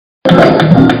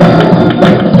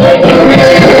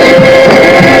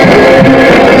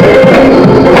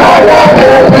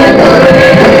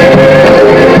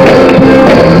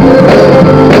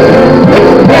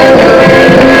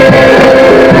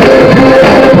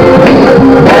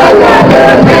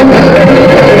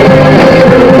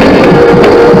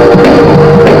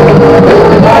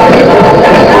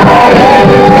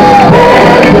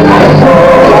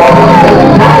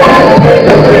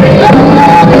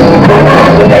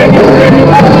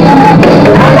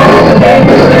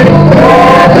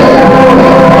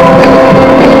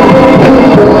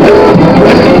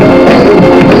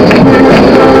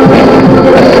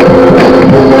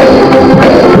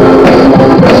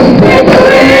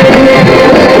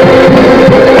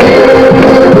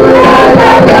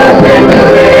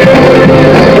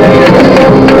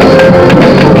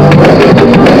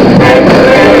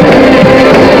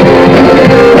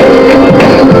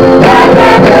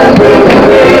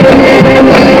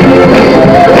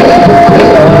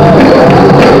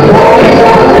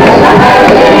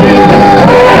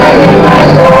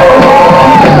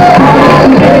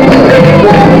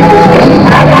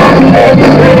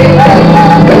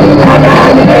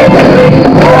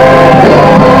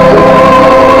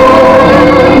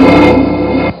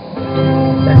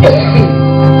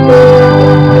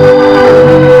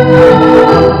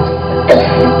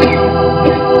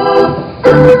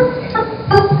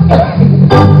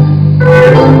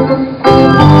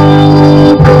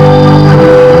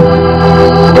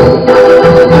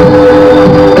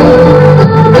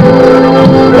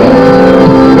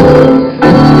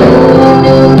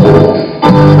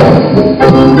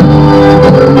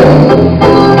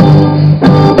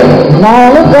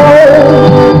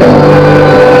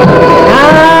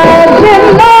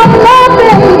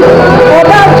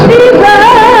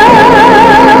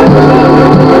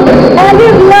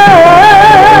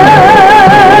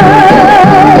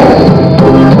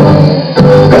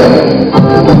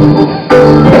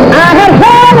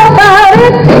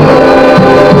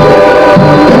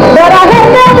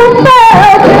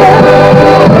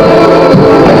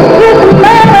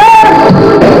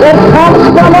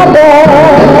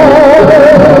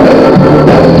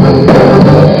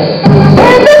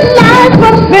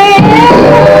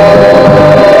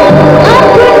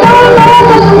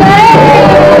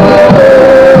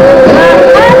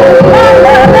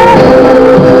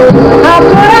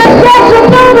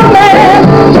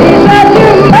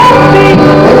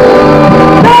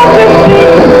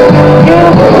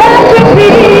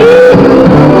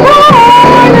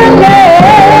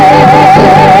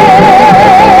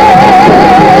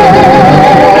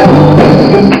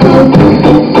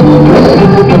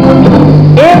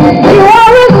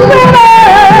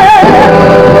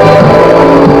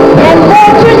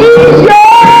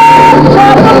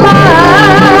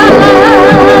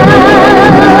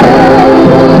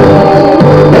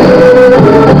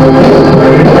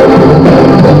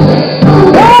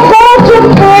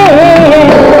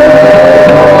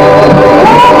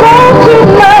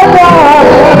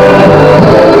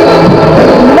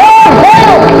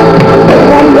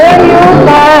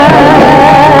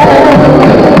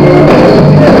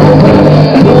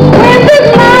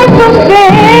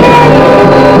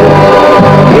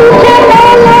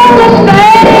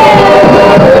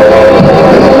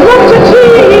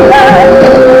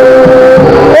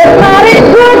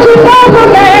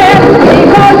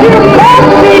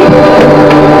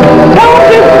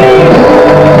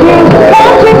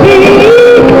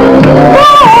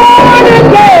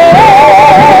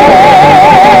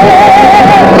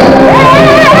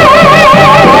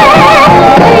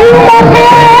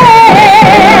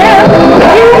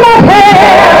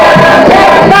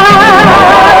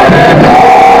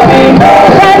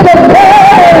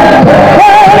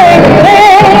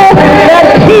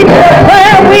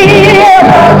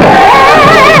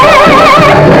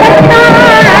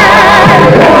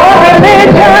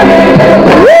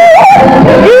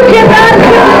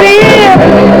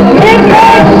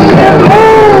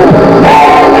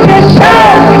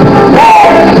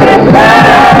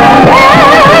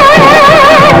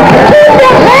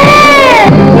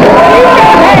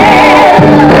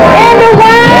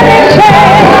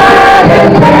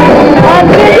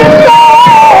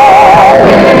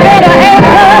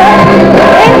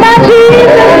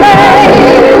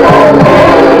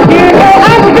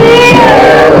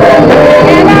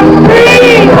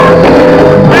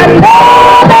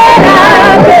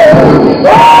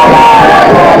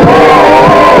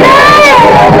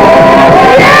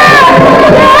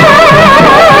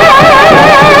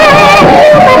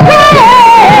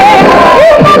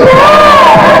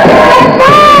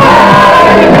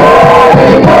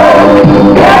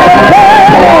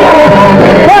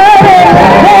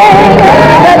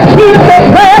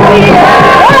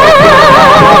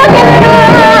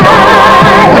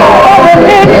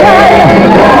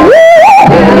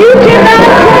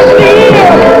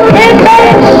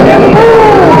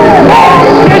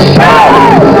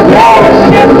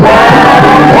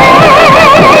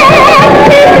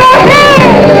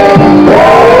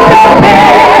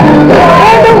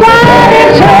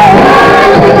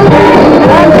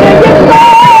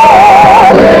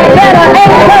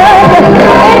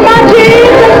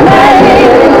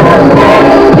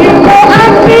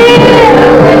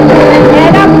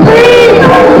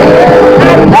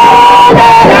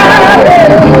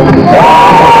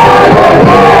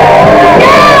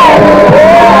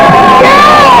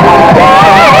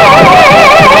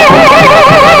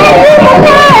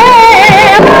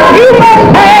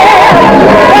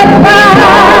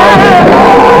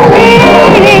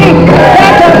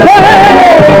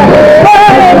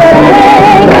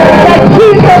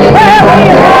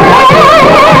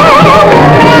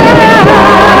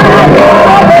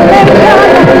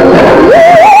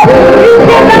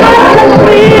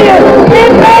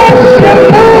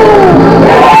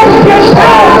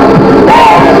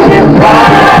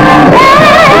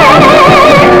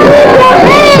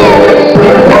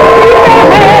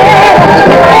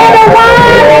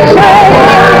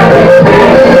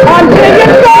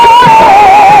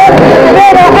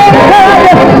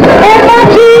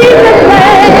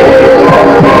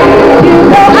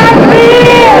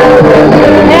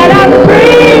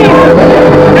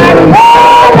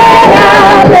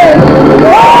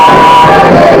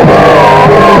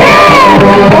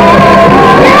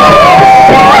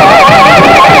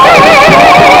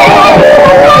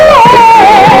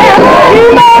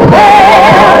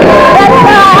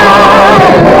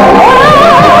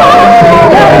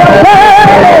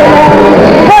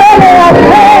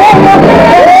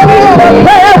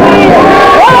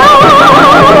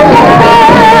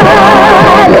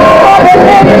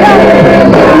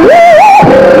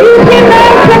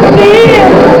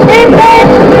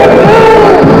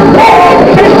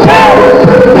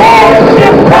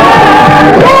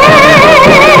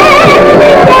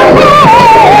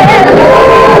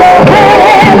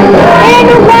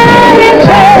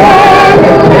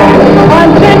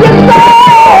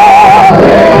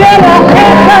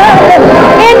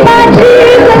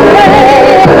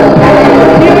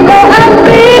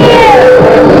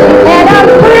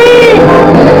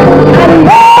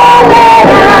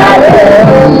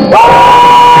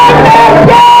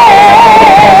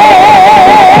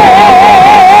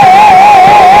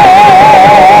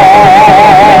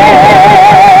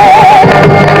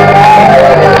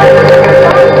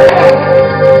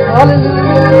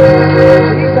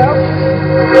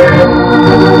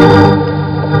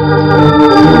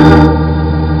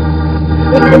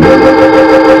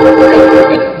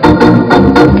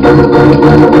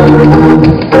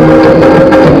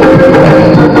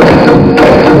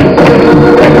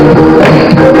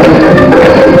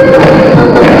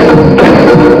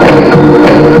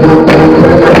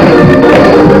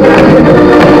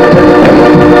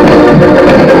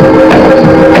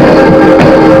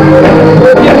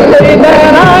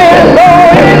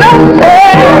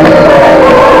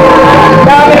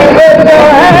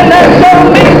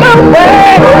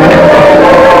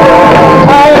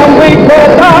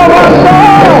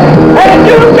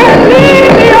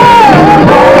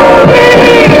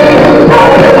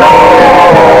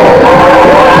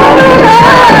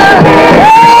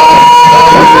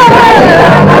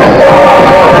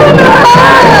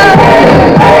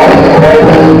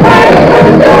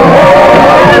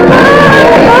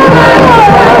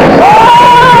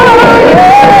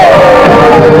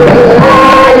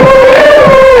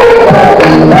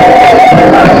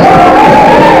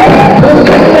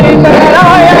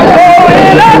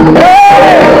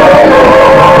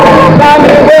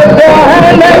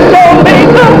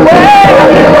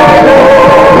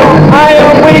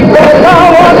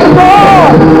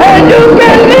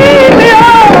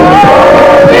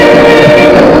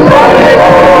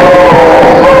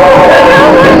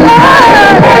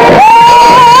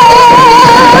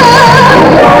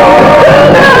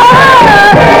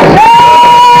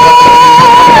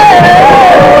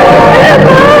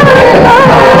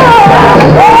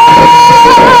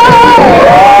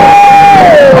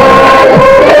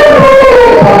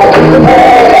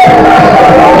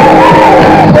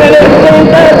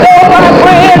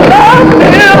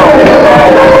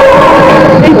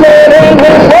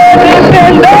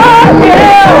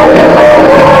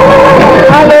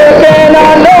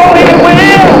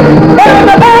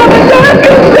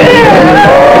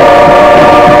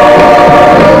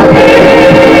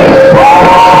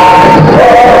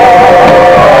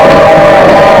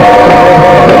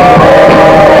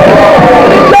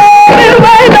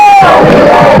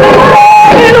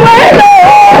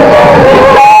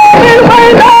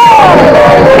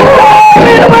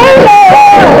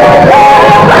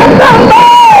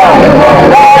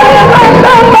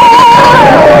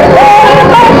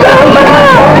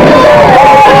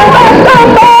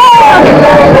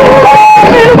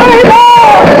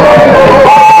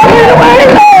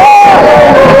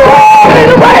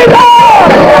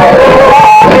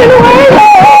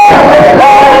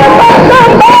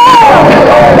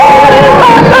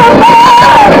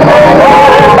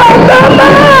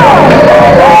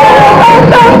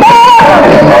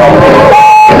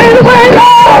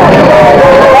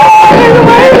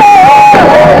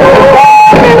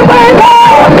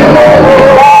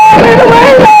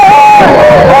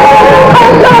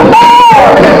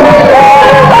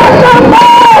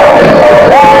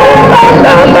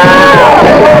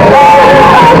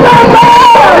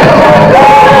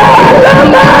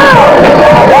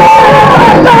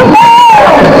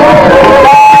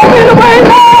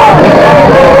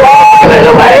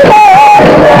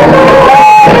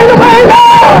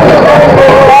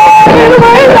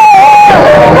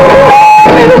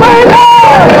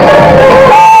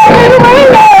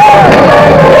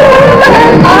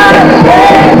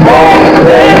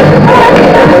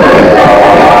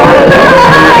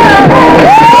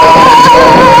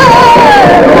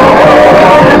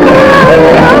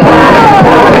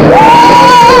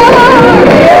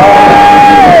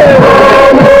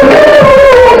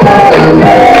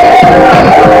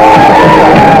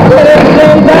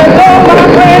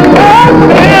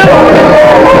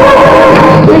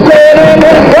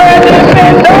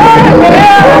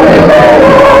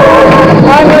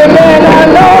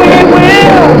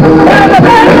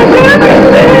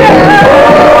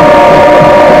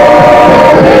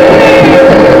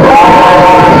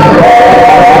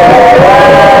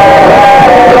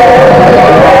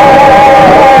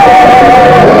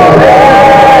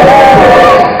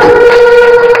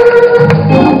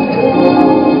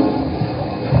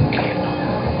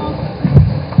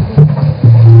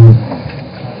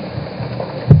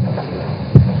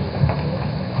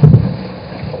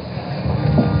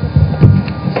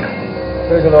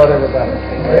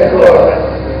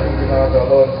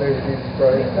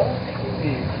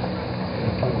Lord,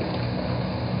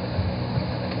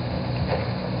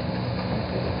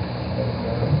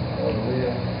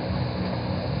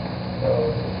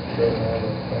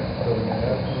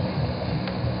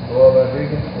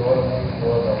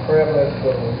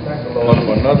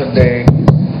 for another day,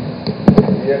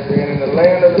 yet being in the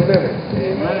land of the living.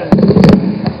 Amen.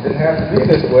 Didn't have to be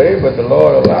this way, but the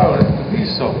Lord allowed it to be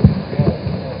so.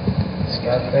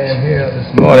 I stand here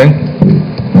this morning,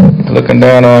 looking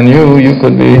down on you. You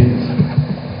could be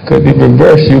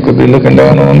reversed. You could be looking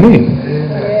down on me.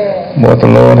 Amen. What the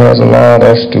Lord has allowed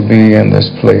us to be in this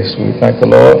place. We thank the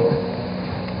Lord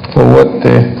for what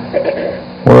the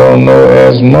world know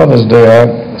as Mother's Day.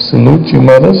 I salute you,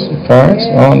 mothers, parents,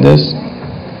 on this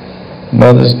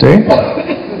Mother's Day.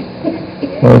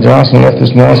 Well, Johnson left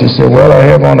this morning. She said, well, I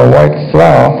have on a white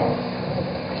flower.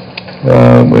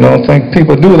 We don't think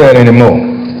people do that anymore.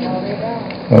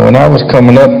 When I was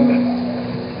coming up,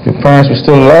 your parents were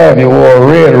still alive, you wore a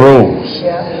red rose.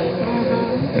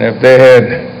 And if they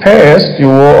had passed, you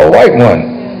wore a white one.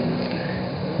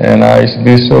 And I used to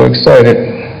be so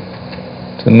excited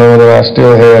to know that I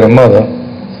still had a mother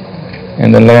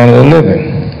in the land of the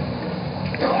living.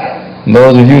 And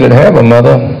those of you that have a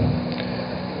mother,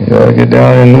 you ought to get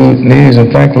down on your knees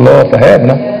and thank the Lord for having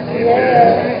her.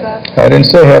 I didn't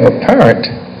say have a parent,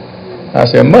 I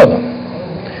said mother.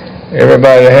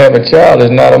 Everybody that have a child is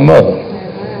not a mother.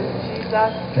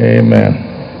 Amen.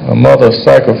 A mother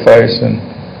sacrifice, and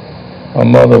a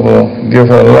mother will give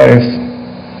her life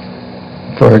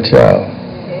for her child.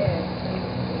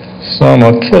 Some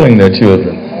are killing their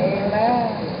children.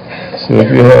 So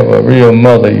if you have a real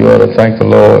mother, you ought to thank the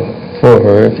Lord for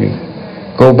her. If you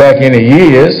go back in the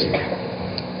years,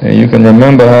 and you can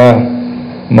remember how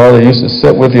mother used to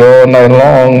sit with you all night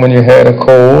long when you had a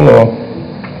cold or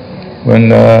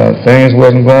when things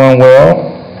wasn't going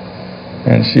well,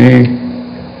 and she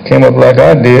came up like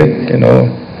I did, you know,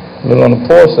 a little on the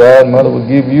poor side. Mother would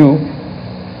give you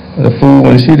the food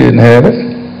when she didn't have it.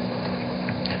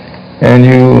 And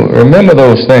you remember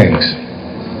those things.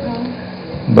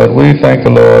 But we thank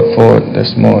the Lord for it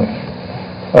this morning.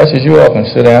 Ushers, you up and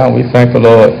sit down. We thank the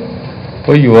Lord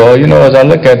for you all. You know, as I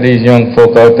look at these young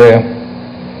folk out there,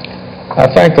 I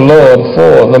thank the Lord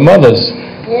for the mothers.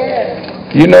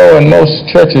 Yeah. You know, in most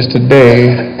churches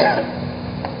today,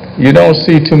 you don't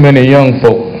see too many young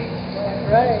folk.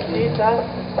 Right.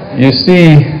 You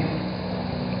see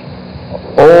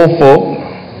old folk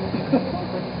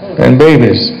and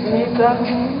babies.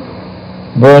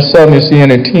 Very seldom you see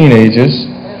any teenagers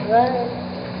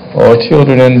or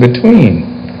children in between,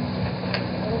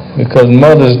 because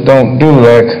mothers don't do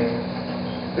like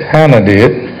Hannah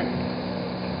did,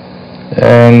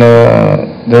 and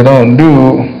they don't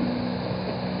do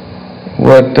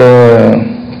what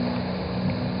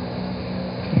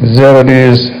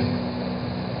Zebedee's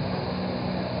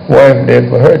wife did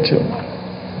for her children.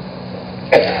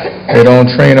 They don't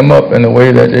train them up in the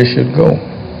way that they should go.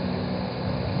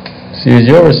 See, it's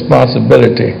your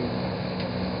responsibility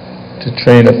to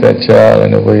train up that child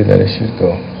in the way that it should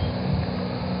go.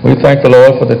 We thank the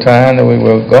Lord for the time that we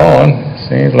were gone. It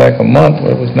seems like a month,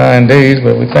 but it was 9 days,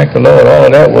 but we thank the Lord all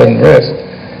of that wasn't rest,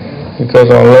 because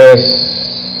on last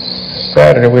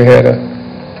Saturday we had an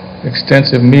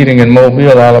extensive meeting in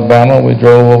Mobile, Alabama. We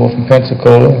drove over from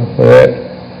Pensacola for that.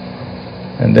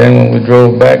 And then when we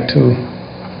drove back to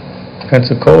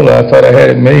Pensacola, I thought I had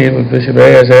it made, but Bishop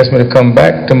Ayers asked me to come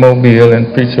back to Mobile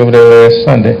and preach over there last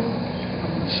Sunday.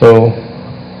 So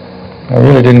I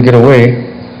really didn't get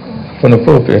away from the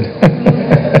pulpit.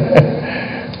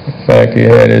 In fact, he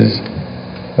had his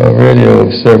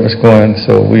radio service going,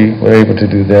 so we were able to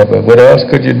do that. But what else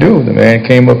could you do? The man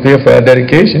came up here for our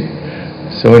dedication.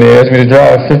 So when he asked me to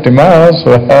drive 50 miles,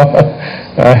 well,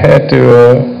 I had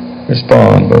to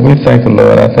respond. But we thank the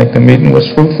Lord. I think the meeting was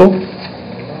fruitful.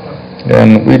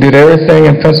 And we did everything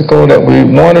in Pensacola that we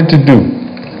wanted to do.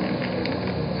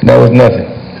 And that was nothing.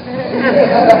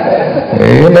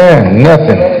 Amen.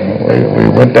 Nothing. We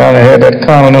went down and had that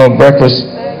continental breakfast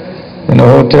in the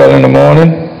hotel in the morning.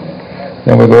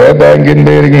 Then we go right back and get in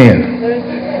bed again.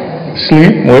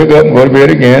 Sleep, wake up, go to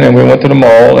bed again. And we went to the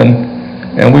mall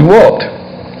and we walked.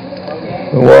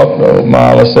 We walked a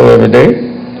mile or so every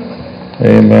day.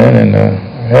 Amen. And I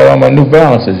had on my New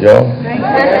Balances, y'all.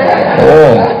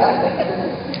 Oh.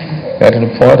 Got to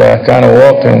the point I kind of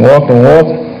walked and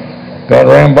walked. Got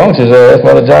rambunctious. That's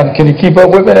Brother John. Can you keep up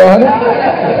with me there, honey?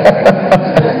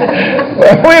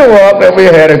 Well, we walked and we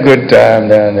had a good time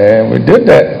down there. And we did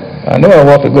that. I know I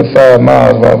walked a good 5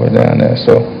 miles while we were down there.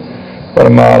 So about a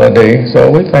mile a day.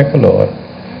 So we thank the Lord.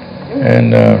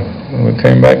 And When we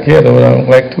came back here, though, I don't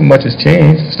like too much has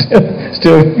changed.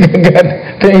 Still got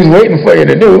things waiting for you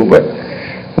to do, but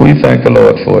we thank the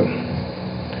Lord for it.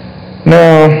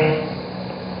 Now,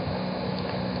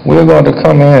 we're going to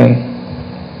come in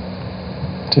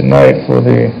tonight for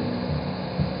the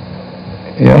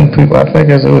young people. I think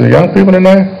it was the young people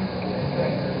tonight?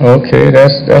 Okay,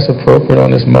 that's appropriate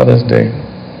on this Mother's Day.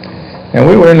 And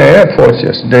we were in the airport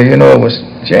yesterday. You know, it was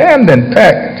jammed and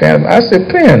packed. I said,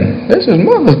 Penn, this is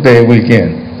Mother's Day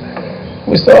weekend.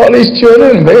 We saw all these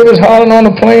children and babies hollering on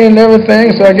the plane and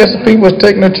everything. So I guess the people was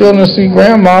taking their children to see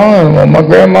Grandma. And when my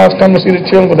grandma's coming to see the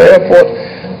children, but the airport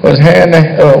was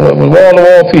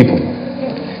wall-to-wall people.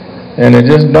 And it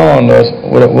just dawned on us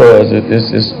what it was.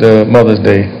 It's the Mother's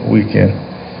Day weekend.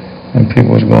 And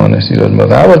people was going to see those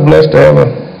mothers. I was blessed to have a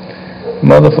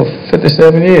mother for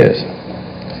 57 years.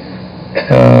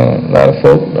 A lot of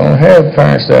folk don't have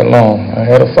parents that long. I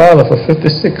had a father for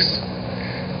 56.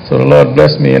 So the Lord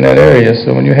blessed me in that area.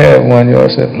 So when you have one, you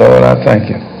always say, Lord, I thank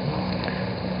you.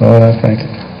 Lord, I thank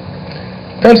you.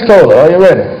 Pensacola, are you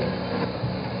ready?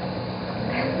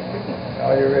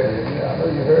 Are you ready? I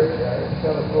know you heard me. I was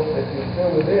telling folks that you're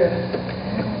still within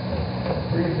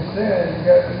 3%, you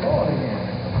got to born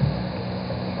again.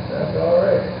 That's all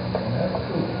right. And that's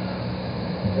true.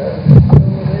 You got to be still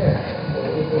within.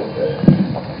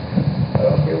 I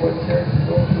don't care what church you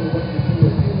go to, what you do,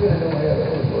 if you really don't have the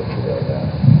Holy Ghost, you got down.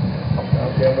 I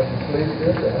don't care how much you play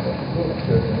church or how much you go to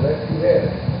church, unless you have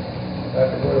it. Like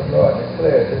the Word of God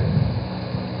declares it.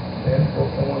 Then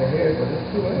folks don't want to hear it, but it's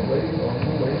true anyway. You're going to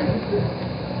do what you're going to do.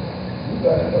 You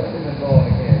got enough living going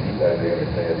again. You got to be able to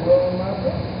say it's well in my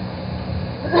son.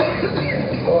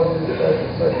 The Lord just does a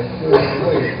certain spiritual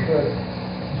way because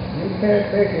you can't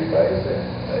make it by yourself.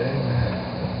 Amen.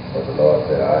 But the Lord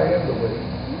said, I am the way,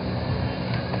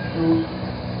 the truth,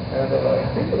 and the life.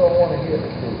 People don't want to hear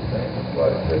the truth. That's why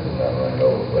the Christians not running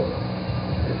over. But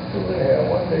it's true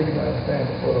anyhow. One day you're going to stand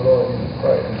before the Lord Jesus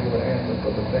Christ and give an answer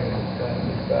for the things that's done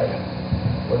in this life,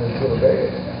 whether it's good or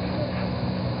bad.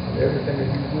 Everything that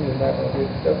you do is not going to be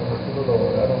acceptable to the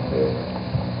Lord. I don't care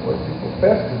what you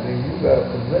profess to be, you got to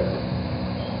present it.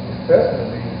 Professing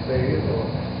to be saved or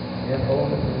in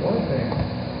holiness is one thing,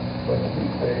 but to be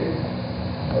saved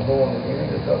or born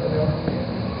again is something else again.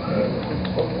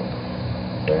 People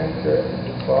playing church,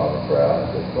 just following the crowd,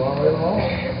 just going right along.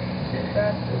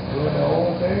 Just doing their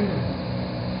own thing,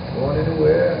 going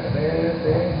anywhere, saying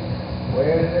anything,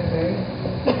 wearing anything.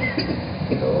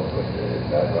 You know, but it's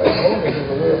not right. Holiness is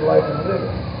a way of life and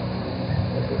living.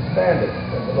 It's a standard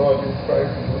that the Lord Jesus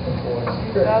Christ is looking for in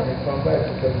the church when he comes back,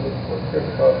 because he's looking for a church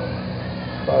called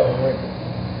spot and wrinkle.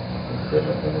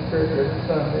 Sitting up in the church every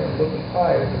Sunday and looking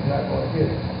pious is not going to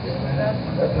get it.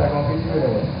 That's not going to get you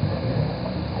anywhere.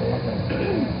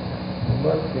 Amen. You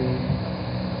must be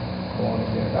born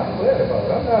again. I'm glad about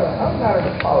it. I'm not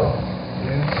an apologist.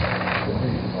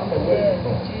 I'm a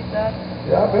witness.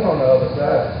 Yeah, I've been on the other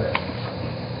side of that.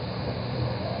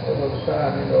 There was a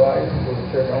time, you know, I used to go to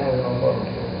church only on Mother's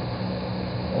Day,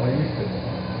 on Easter.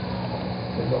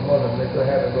 Because my mother let her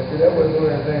have it. But see, that wasn't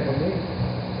doing anything for me.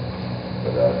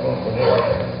 But I was going for her.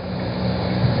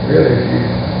 Really, she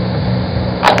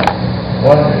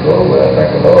wanted to go, but I thank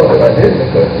the Lord that I didn't,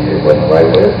 because she wasn't right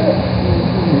with it.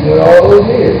 She went all those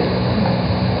years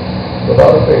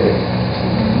without a failure.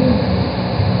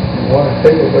 She wanted to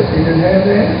take it, but she didn't have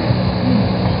the answer.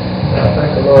 And I thank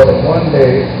the Lord that one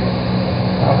day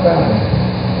I found it.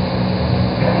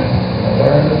 I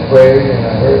learned to pray, and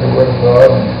I heard the Word of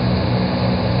God,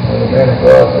 and the man of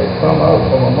God said, come out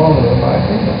from among them, my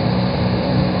kingdom.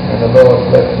 And the Lord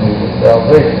blessed me with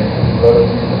salvation through the blood of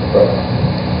Jesus Christ.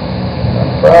 And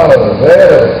I'm proud of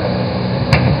that.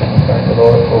 Thank the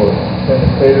Lord for it. Send the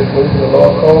greatest way to the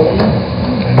Lord called me.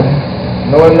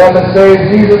 Knowing nothing save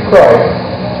Jesus Christ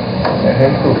and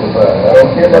Him crucified. I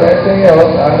don't care about anything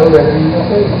else. I know that Jesus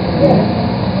saves me.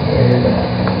 Amen.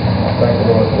 Thank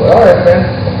the Lord for it. All right,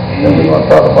 friends. Then we're going to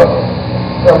talk about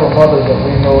several mothers that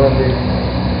we know in the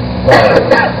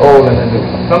Bible, old and the new.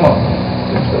 Come on.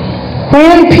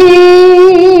 When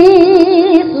peace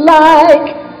like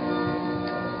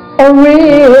a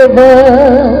river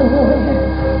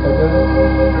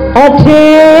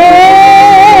attendeth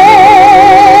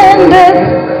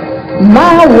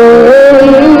my way,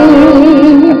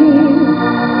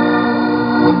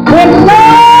 when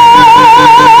sorrow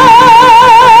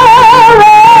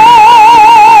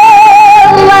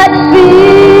like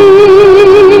seas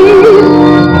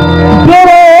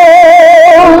billows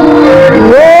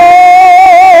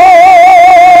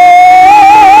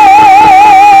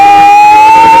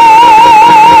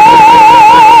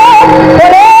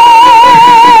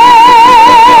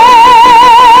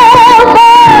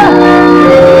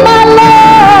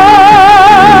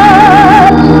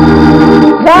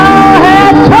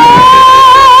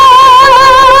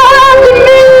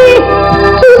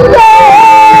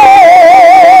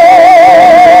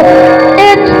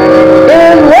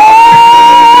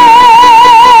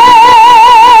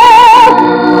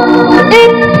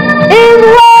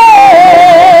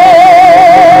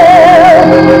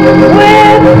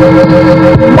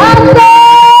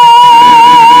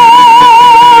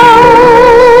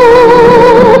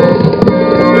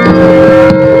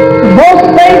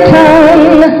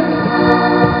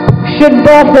should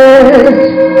buffet,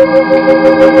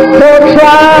 though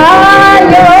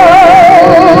trials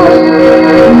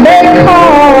may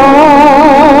come,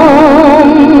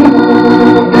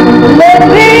 let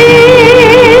these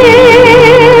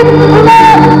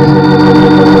blessed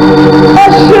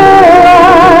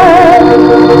assurance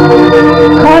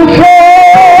control.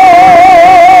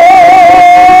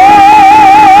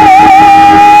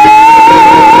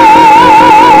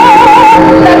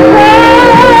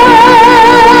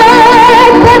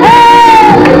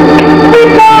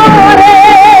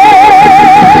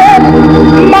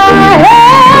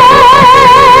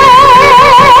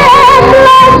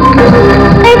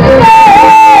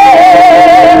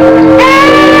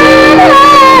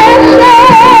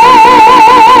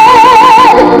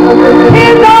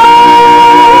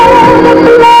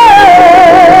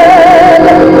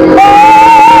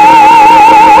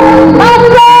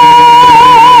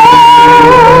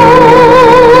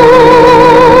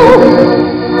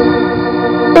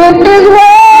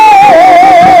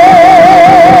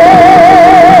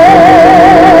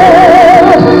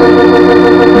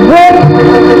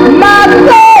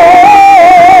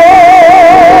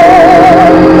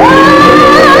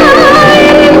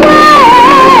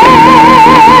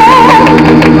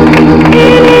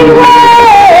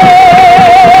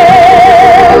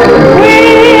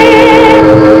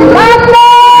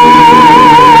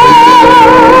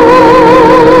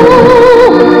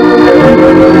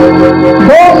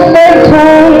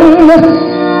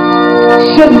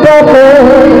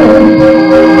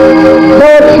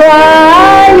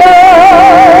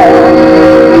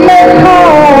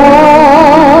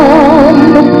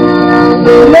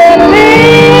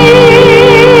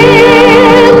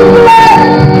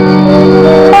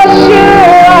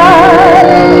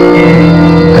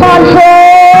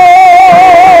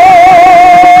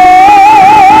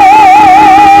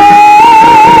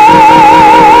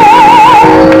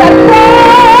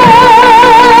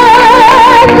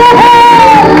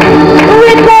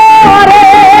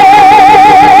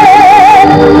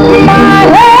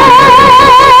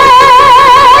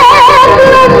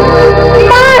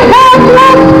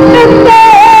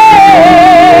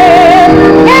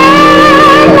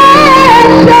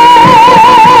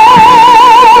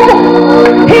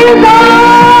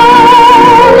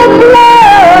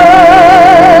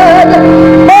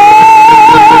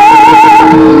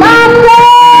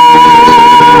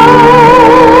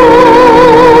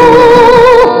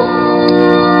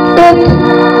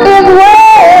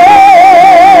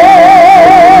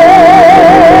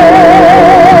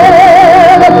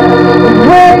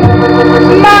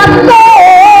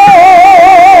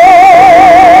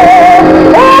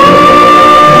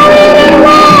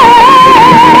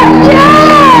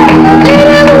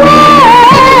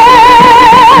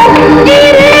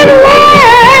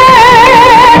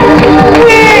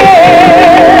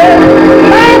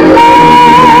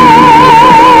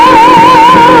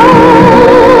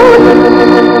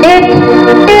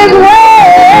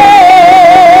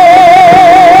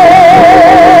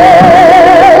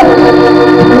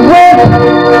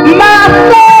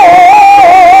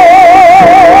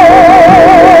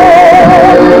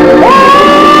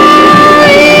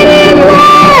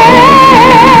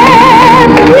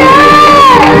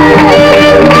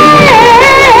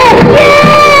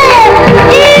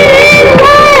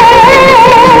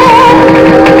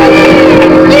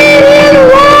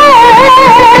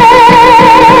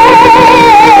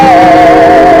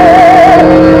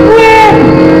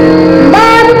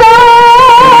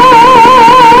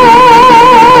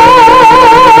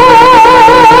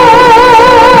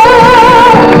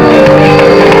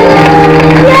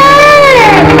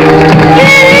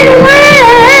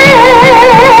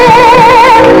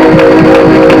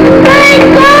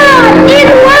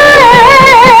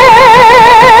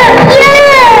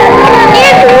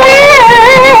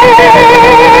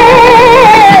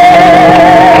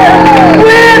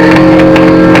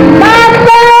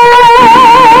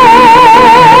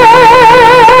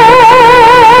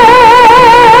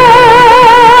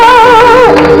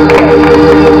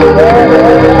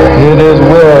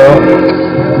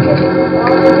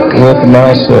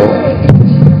 My soul.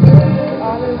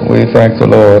 We thank the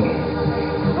Lord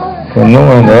for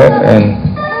knowing that and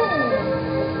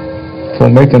for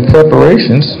making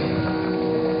preparations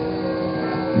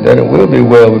that it will be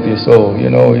well with your soul. You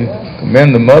know, we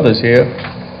commend the mothers here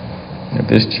at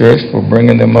this church for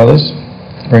bringing their mothers,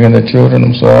 bringing their children,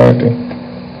 to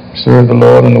serve the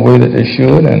Lord in the way that they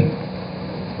should and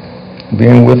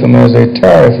being with them as they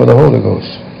tarry for the Holy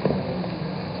Ghost.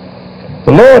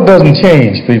 The Lord doesn't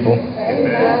change, people.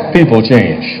 People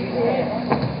change.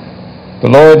 The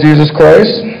Lord Jesus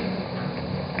Christ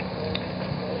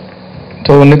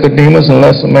told Nicodemus,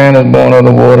 unless a man is born of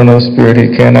the water and of the Spirit,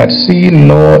 he cannot see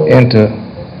nor enter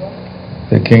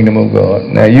the kingdom of God.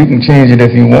 Now, you can change it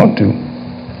if you want to,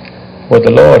 but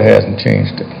the Lord hasn't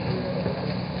changed it.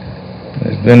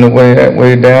 It's been that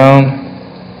way down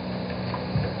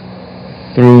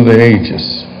through the ages.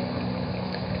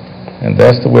 And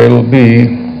that's the way it will be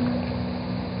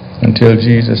until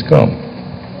Jesus comes.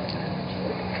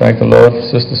 Thank the Lord for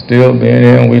Sister Steele being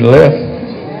here, and we left.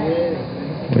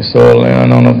 We saw her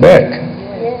laying on her back.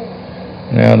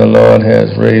 Now the Lord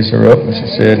has raised her up, and she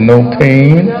said no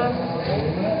pain,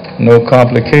 no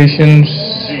complications,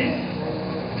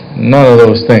 none of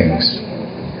those things.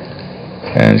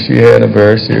 And she had a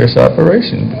very serious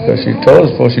operation because she told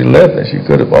us before she left that she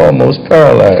could have almost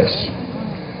paralyzed.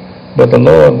 But the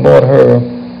Lord brought her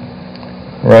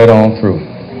right on through.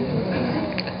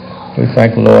 We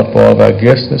thank the Lord for all of our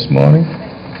gifts this morning.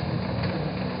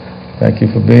 Thank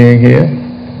you for being here.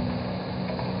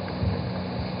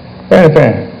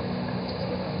 Pan.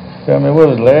 Tell me,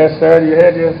 what was it, last Saturday you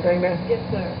had your thing there? Yes,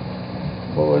 sir.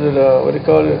 What was it, what do you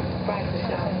call it? Bridal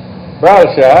shower.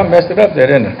 Bridal shower. I messed it up there,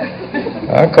 didn't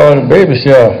I? I called it baby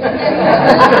shower.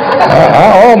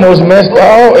 I almost messed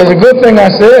up. It's a good thing I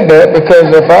said that,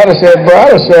 because if I'd have said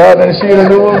bridal shower, then she'd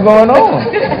have knew what was going on.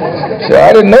 So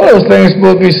I didn't know those things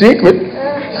were supposed to be secret.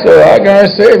 So I got to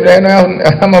say, now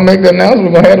I'm going to make the announcement,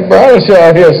 we're going to have a bridal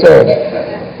shower here, sir.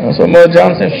 So Mother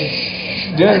Johnson said, shh.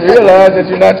 Didn't realize that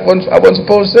I wasn't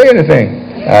supposed to say anything.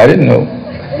 I didn't know.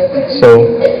 So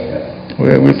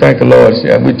we thank the Lord.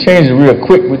 We changed it real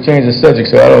quick. We changed the subject,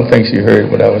 so I don't think she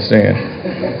heard what I was saying.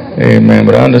 Amen.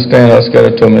 But I understand Oscar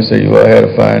told me, say you all had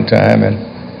a fine time,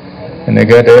 and they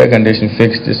got the air conditioning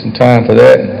fixed. There's some time for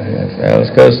that.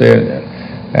 Oscar said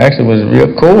actually it was real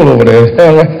cold over there. It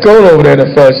felt like cold over there in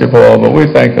the fellowship hall. But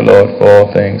we thank the Lord for all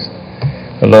things.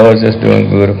 The Lord's just doing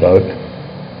good about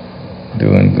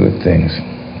doing good things.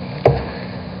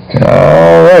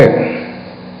 All right.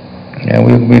 And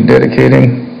we'll be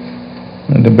dedicating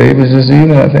the babies this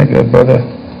evening. I think Brother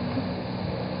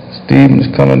Stephen's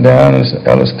coming down.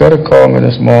 Alice Scudder called me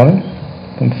this morning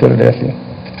from Philadelphia.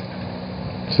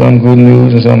 Some good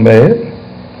news and some bad.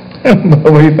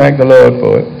 But we thank the Lord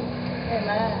for it.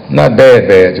 Amen. Not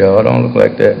bad, y'all. Don't look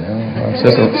like that.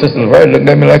 Sister Wright looked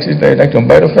at me like she's like to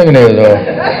bite her fingernails off.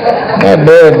 Not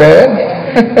bad.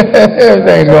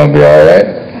 Everything's going to be all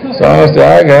right. So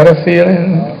I got a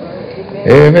feeling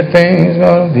everything's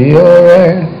going to be all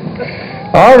right.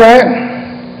 All right.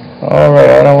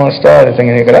 I don't want to start anything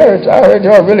in here, because I heard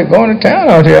y'all really going to town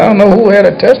out here. I don't know who had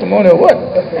a testimony or what,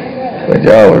 but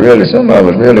y'all were really, somebody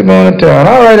was really going to town.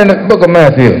 All right, in the book of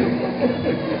Matthew,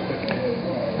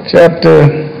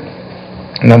 chapter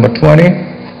number 20,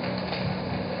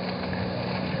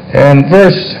 and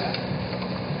verse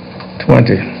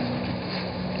 20.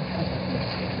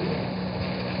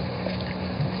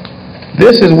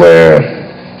 This is where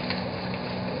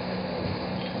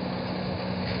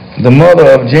the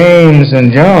mother of James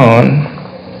and John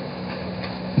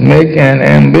make an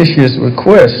ambitious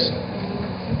request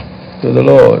to the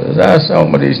Lord. As I saw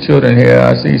some of these children here,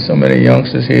 I see so many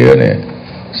youngsters here, and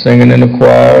they're singing in the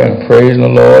choir and praising the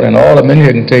Lord, and all of them in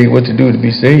here can tell you what to do to be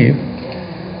saved.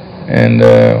 And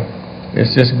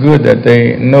it's just good that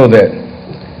they know that.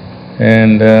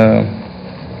 And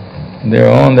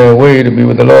they're on their way to be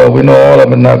with the Lord. We know all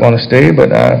of them are not going to stay,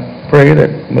 but I pray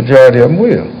that majority of them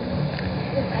will.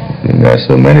 We've got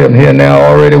so many of them here now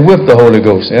already with the Holy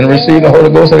Ghost and receiving the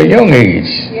Holy Ghost at a young age.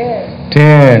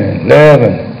 10,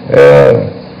 11,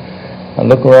 12. I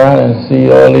look around and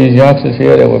see all these youngsters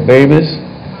here that were babies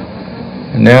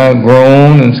and now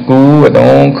grown in school with their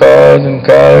own cars in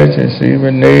college. And see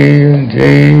Renee and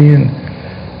Jay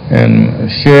and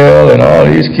Michelle and all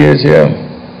these kids here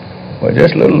were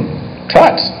just little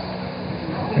tots.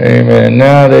 Amen.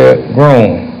 Now they're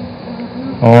grown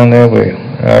on their way.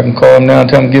 I can call them now and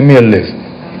tell them, give me a lift.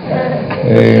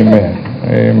 Amen.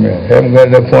 Haven't got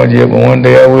to that point yet, but one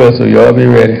day I will, so y'all be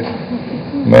ready.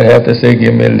 Might have to say,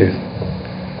 give me a lift.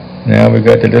 Now we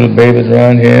got the little babies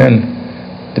around here, and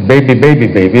the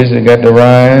babies. We got the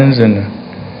Ryans and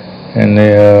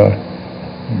the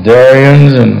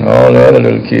Darians and all the other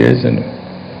little kids, and the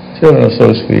children are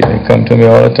so sweet. They come to me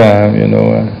all the time, you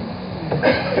know.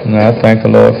 And I thank the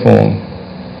Lord for them.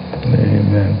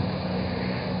 Amen.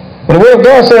 But the Word of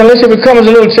God says, unless you become as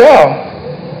a little child,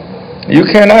 you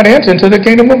cannot enter into the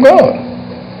kingdom of God.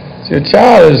 See, a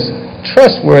child is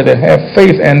trustworthy, have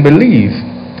faith and believe.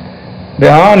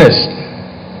 They're honest.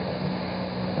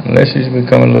 Unless you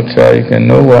become a little child, you can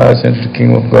no wise enter the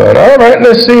kingdom of God. All right,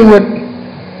 let's see what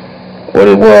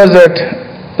it was that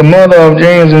the mother of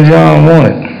James and John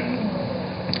wanted.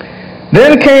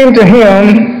 Then came to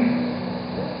him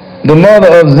the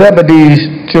mother of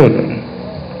Zebedee's children,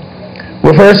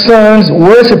 with her sons,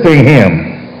 worshiping him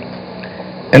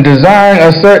and desiring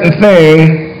a certain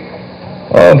thing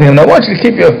of him. Now I want you to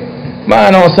keep your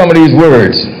mind on some of these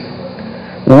words.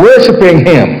 Worshiping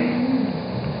him.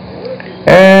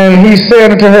 And he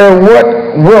said unto her,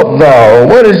 what wilt thou?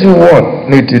 What does you want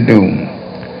me to do?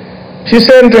 She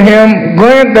said unto him,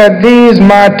 grant that these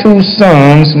my two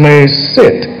sons may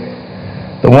sit,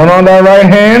 the one on thy right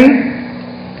hand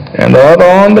and the other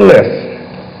on the left,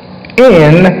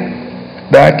 in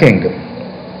thy kingdom.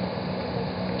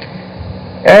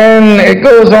 And it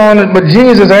goes on, but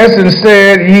Jesus answered and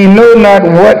said, ye know not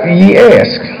what ye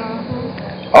ask.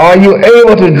 Are you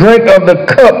able to drink of the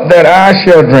cup that I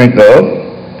shall drink of,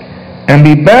 and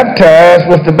be baptized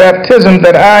with the baptism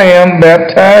that I am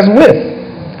baptized with?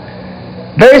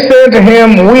 They said to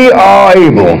him, we are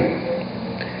able.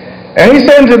 And he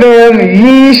said to them,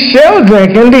 ye shall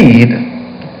drink indeed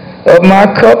of my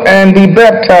cup, and be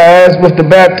baptized with the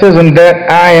baptism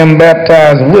that I am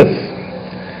baptized with.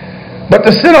 But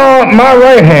to sit on my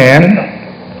right hand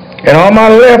and on my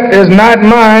left is not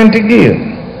mine to give,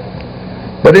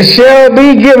 but it shall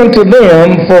be given to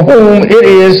them for whom it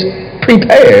is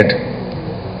prepared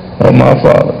of my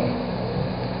Father.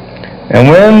 And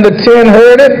when the 10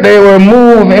 heard it, they were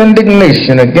moved with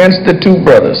indignation against the two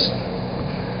brothers.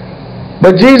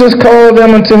 But Jesus called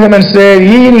them unto him and said,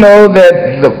 ye know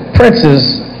that the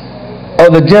princes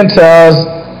of the Gentiles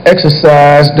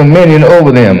exercise dominion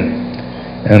over them,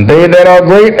 and they that are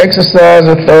great exercise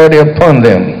authority upon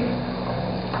them.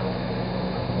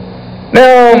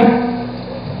 Now,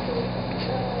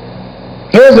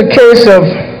 here's a case of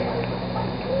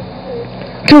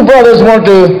two brothers want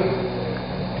to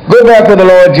go back with the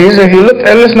Lord Jesus. If you look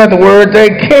and listen at the word, they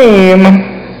came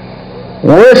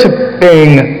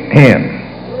worshiping him.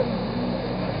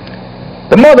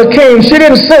 The mother came, she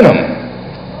didn't send him.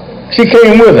 She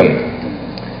came with him.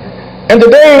 And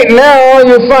today, now,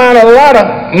 you'll find a lot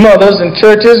of mothers in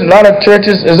churches, a lot of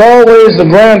churches, is always the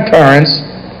grandparents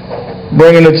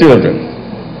bringing the children.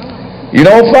 You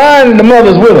don't find the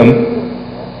mothers with them.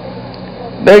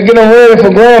 They get them ready for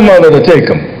grandmother to take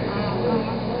them.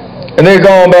 And they're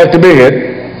going back to bed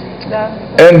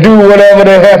and do whatever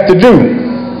they have to do.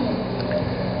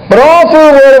 But all through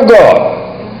the Word of God,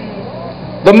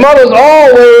 the mothers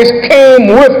always came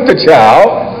with the child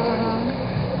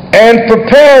and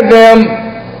prepared them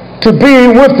to be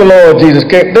with the Lord Jesus.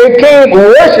 They came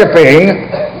worshiping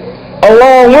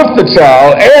along with the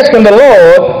child, asking the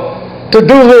Lord to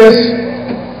do this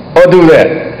or do that.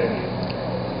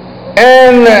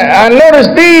 And I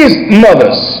noticed these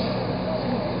mothers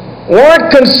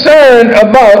weren't concerned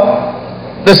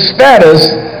about the status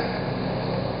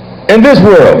in this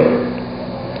world,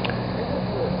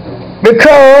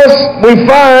 because we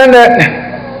find that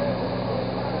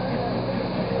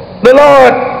the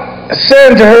Lord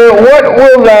said to her, what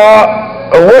will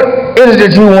thou, or what is it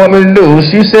that you want me to do?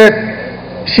 She said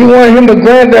she wanted him to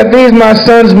grant that these my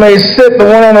sons may sit, the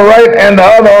one on the right and the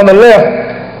other on the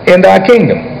left, in thy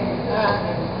kingdom.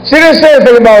 She didn't say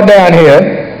anything about down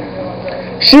here.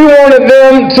 She wanted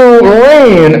them to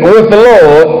reign with the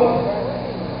Lord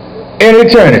in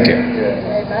eternity,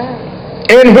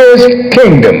 in his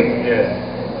kingdom.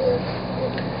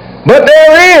 But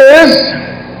there is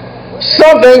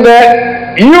something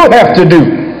that you have to do.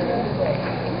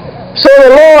 So the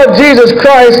Lord Jesus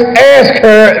Christ asked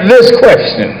her this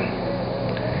question.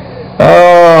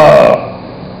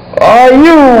 Are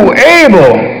you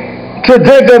able to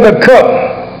drink of the cup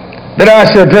that I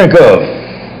shall drink of,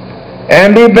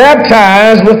 and be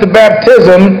baptized with the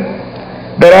baptism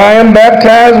that I am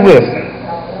baptized with?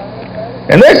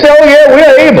 And they said, oh yeah, we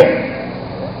are able.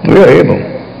 We are able.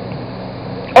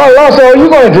 Oh, Lord, so you're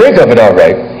going to drink of it, all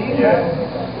right.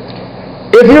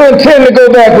 If you intend to go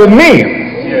back with me,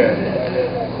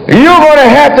 you're going to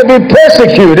have to be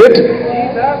persecuted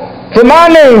for my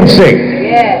name's sake.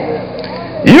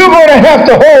 You're going to have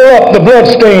to hold up the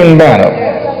bloodstained banner.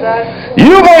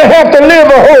 You're going to have to live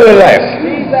a holy life.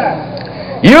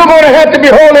 You're going to have to be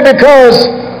holy because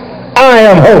I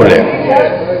am holy.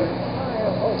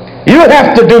 You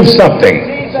have to do something.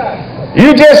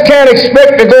 You just can't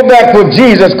expect to go back with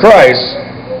Jesus Christ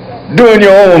doing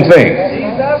your own thing.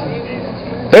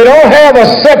 They don't have a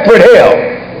separate hell,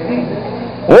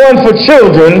 one for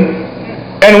children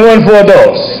and one for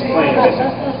adults.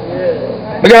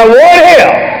 We got one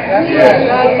hell,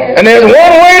 and there's one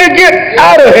way to get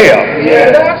out of hell,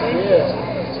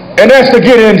 and that's to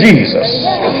get in Jesus.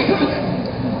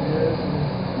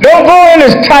 Don't go in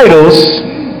his titles.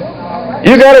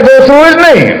 You got to go through his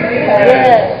name.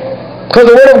 Because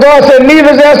the word of God said,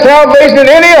 neither is there salvation in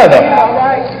any other.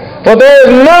 For there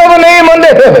is no other name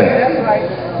under heaven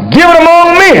given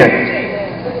among men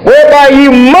whereby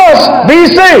you must be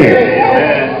saved.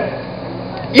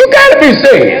 You got to be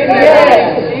saved.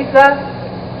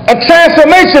 A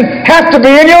transformation has to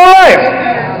be in your life.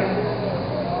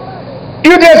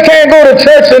 You just can't go to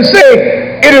church and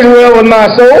say, it is well with my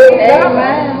soul.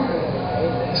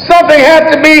 Something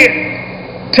has to be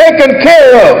taken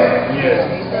care of.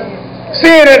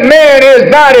 Seeing that man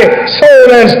is body,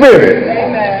 soul, and spirit.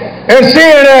 And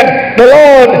seeing that the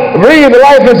Lord breathed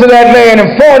life into that man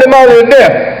and formed him out of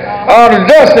the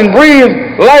dust and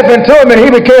breathed life into him, and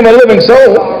he became a living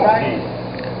soul.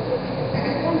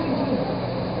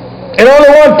 And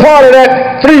only one part of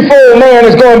that threefold man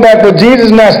is going back with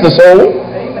Jesus, and that's the soul.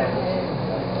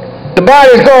 The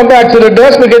body is going back to the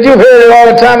dust, because you've heard it all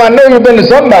the time. I know you've been to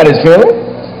somebody's funeral.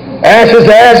 Ashes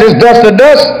to ashes, dust to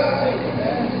dust.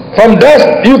 From dust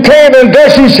you came, and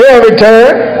dust you shall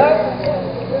return.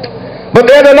 But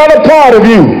there's another part of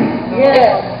you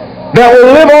that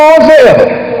will live on forever.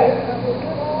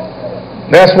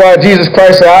 That's why Jesus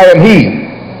Christ said, I am he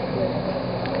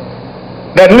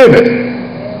that liveth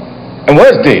and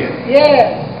was dead.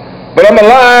 But I'm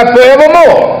alive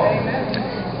forevermore.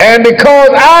 And because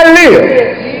I live,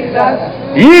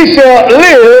 ye shall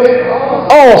live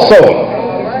also.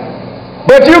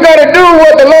 But you got to do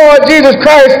what the Lord Jesus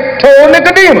Christ told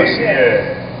Nicodemus.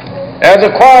 As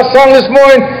the choir sung this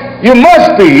morning, you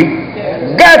must be,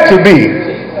 got to be,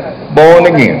 born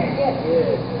again.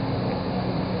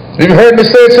 You've heard me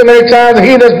say it so many times,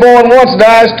 he that's born once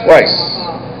dies twice.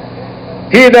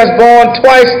 He that's born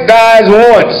twice dies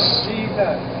once.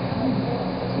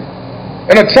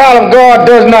 And a child of God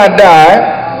does not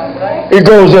die, it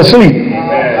goes to sleep.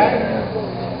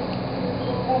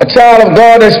 A child of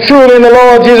God is truly in the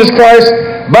Lord Jesus Christ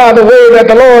by the way that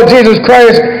the Lord Jesus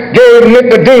Christ gave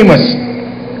Nicodemus,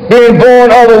 being born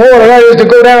of the water, that is to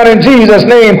go down in Jesus'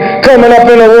 name, coming up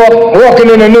in the walking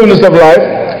in the newness of life.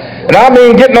 And I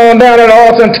mean getting on down in the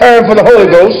altar and turn for the Holy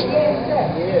Ghost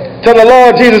till the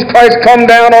Lord Jesus Christ come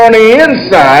down on the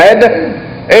inside.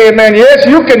 Amen. Yes,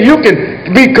 you can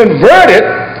be converted,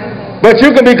 but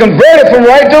you can be converted from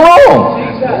right to wrong.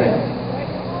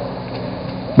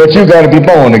 But you got to be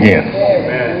born again.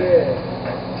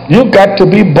 You got to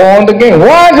be born again.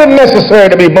 Why is it necessary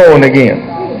to be born again?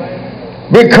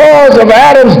 Because of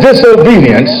Adam's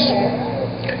disobedience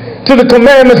to the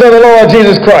commandments of the Lord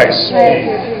Jesus Christ.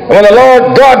 When the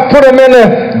Lord God put him in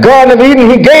the Garden of Eden,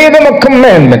 he gave him a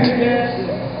commandment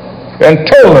and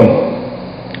told him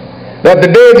that the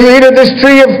day you eat of this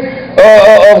tree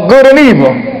of good and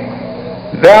evil,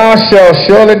 thou shalt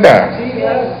surely die.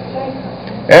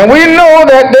 And we know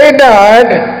that they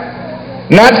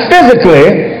died, not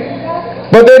physically,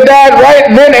 but they died right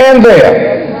then and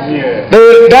there.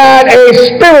 They died a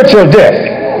spiritual death.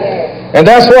 And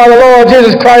that's why the Lord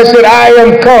Jesus Christ said, I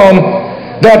am come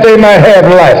that they might have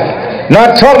life.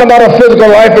 Not talking about a physical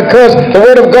life, because the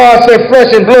word of God said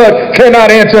flesh and blood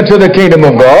cannot enter into the kingdom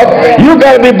of God. You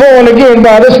got to be born again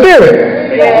by the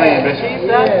Spirit.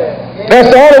 That's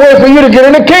the only way for you to get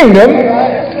in the kingdom.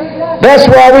 That's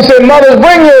why we say, mothers,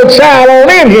 bring your child on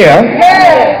in here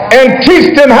and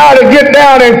teach them how to get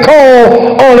down and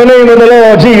call on the name of the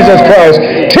Lord Jesus Christ.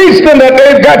 Teach them that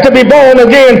they've got to be born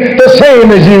again the same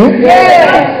as you.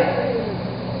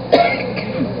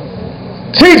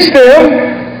 Teach them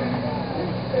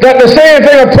that the same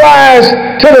thing applies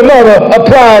to the mother,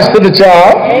 applies to the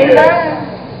child.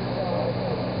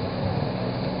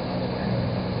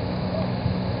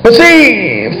 But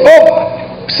see, folks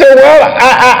say, well,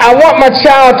 I want my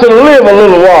child to live a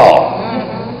little while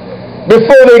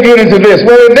before they get into this.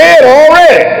 Well, they're dead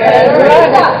already.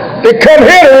 They come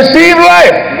here to receive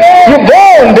life. You're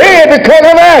born dead because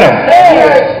of Adam.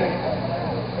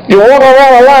 You walk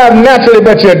around alive naturally,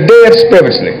 but you're dead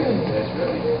spiritually.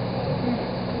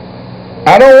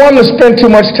 I don't want to spend too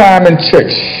much time in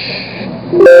church.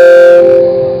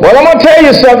 Well, I'm going to tell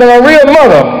you something. A real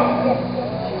mother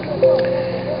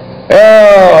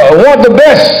want the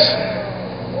best,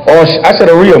 or I said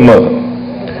a real mother,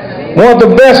 want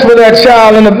the best for that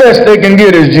child, and the best they can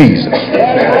get is Jesus.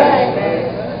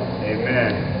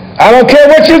 Amen. I don't care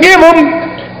what you give them.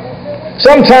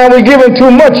 Sometimes we give them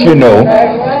too much, you know,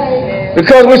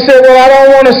 because we say, well, I don't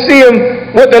want to see them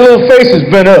with their little faces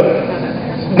bent up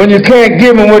when you can't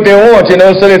give them what they want, you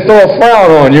know, so they throw a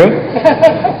frown on you,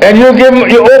 and you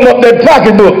open up that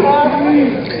pocketbook.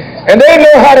 And they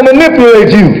know how to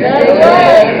manipulate you.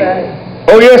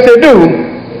 Oh, yes, they do,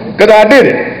 because I did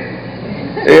it.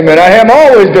 Amen. I haven't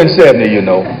always been 70, you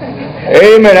know.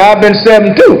 Amen. I've been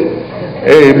 72.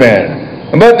 Amen.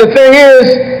 But the thing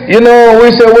is,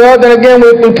 we say, well, then again,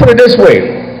 we put it this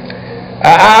way.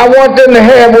 I want them to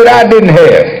have what I didn't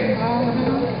have.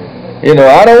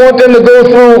 I don't want them to go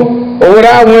through what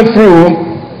I went through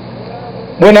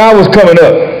when I was coming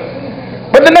up.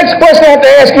 But the next question I have to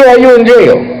ask you, are you in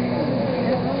jail?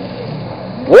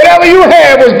 Whatever you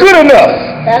have was good enough.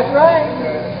 That's right.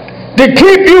 To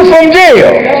keep you from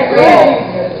jail. That's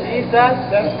right.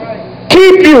 That's right.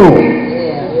 Keep you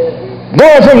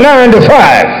going from 9 to 5.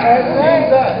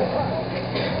 That's right.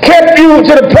 Kept you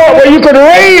to the point where you could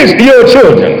raise your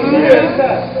children.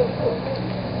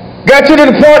 Got you to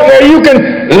the point where you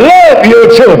can love your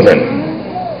children.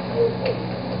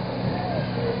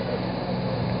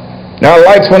 Now,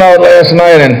 lights went out last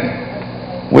night, and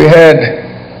we had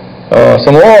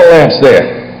some oil lamps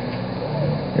there.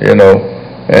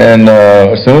 And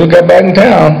as soon as we got back in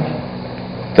town,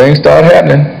 things started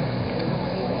happening.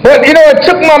 But, it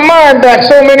took my mind back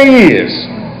so many years.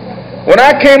 When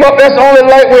I came up, that's the only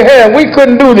light we had. We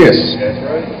couldn't do this.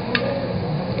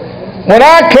 When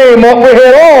I came up, we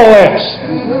had oil lamps.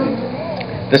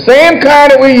 The same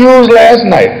kind that we used last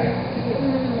night.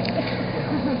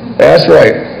 That's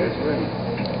right.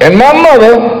 And my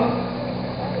mother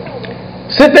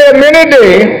sit there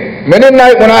many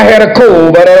night when I had a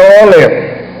cold by that oil lamp,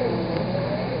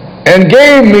 and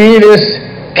gave me this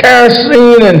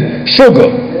kerosene and sugar.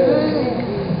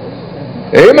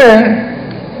 Amen.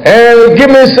 And give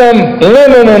me some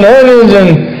lemon and onions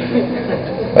and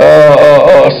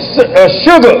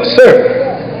sugar syrup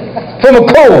from a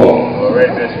cold.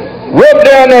 Rub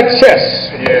down that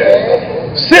chest.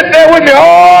 Sit there with me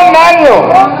all night long.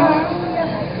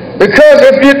 Because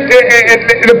the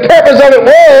purpose of it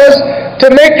was to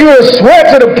make you a sweat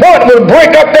to the point it would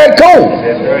break up that cold.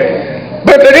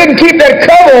 But if they didn't keep that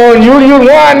cover on you, you'd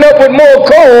wind up with more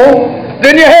cold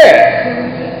than you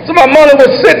had. So my mother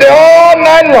would sit there all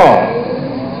night long.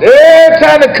 Every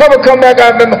time the cover come back, I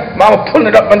remember Mama pulling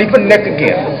it up underneath my neck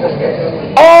again.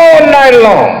 All night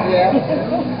long.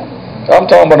 So I'm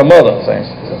talking about the mother, saints.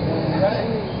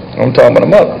 I'm talking about the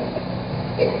mother.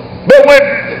 But when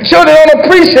children don't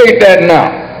appreciate that now,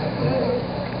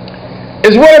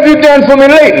 is what have you done for me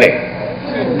lately?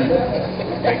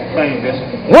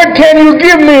 What can you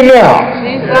give me now?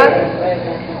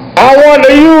 I want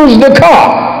to use the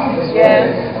car.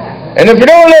 And if you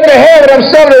don't let me have it, I'm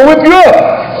sorry to whip you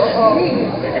up.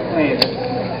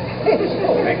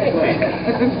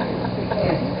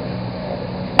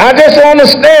 I just don't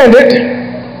understand it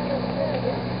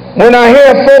when I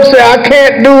hear folks say I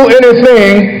can't do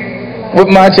anything with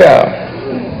my child.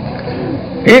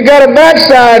 He got a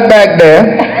backside back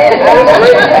there.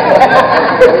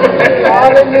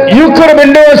 You could have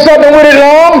been doing something with it a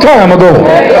long time ago.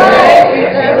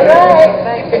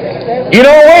 You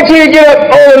don't wait till you get up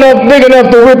old enough, big enough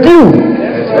to whip you.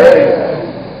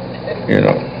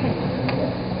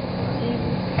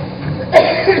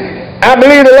 I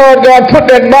believe the Lord God put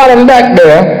that bottom back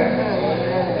there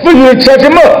for you to touch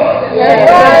him up.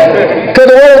 Because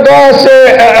the word of God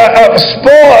said,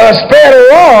 spare the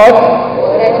rod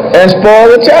and spoil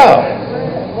the child.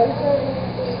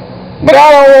 But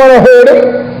I don't want to hurt him.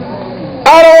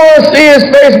 I don't want to see his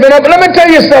face bent up. But let me tell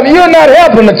you something. You're not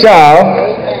helping the child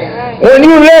when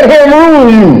you let him rule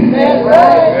you.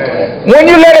 When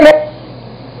you let him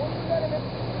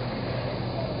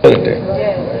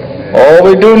all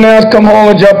we do now is come home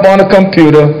and jump on the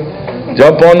computer,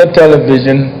 jump on the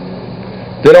television.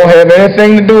 They don't have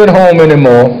anything to do at home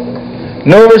anymore.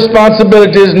 No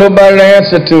responsibilities, nobody to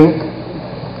answer to.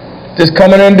 Just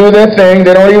come in and do their thing.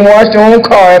 They don't even wash their own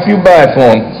car if you buy it for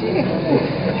them.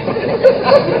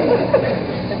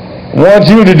 Want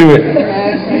you to do it.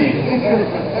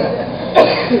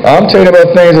 I'm telling you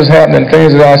about things that's happening,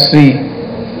 things that I see.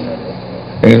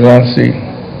 Things that I see.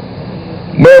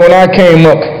 But when I came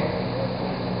up,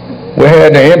 we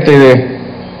had to empty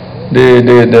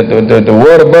the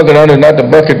water bucket under, not the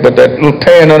bucket, but that little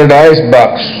pan under the ice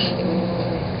box.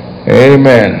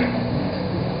 Amen.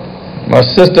 My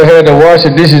sister had to wash the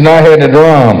dishes and I had to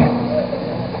dry them.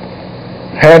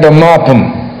 Had to mop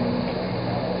them.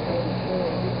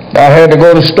 I had to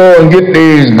go to the store and get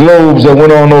these globes that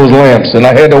went on those lamps, and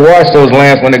I had to wash those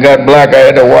lamps when they got black.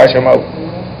 I had to wash them out.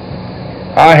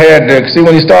 I had to, see,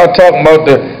 when you start talking about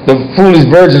the foolish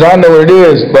virgins, I know what it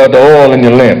is about the oil in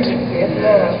your lamps.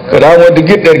 But I went to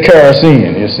get that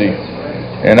kerosene, you see.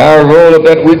 And I rolled up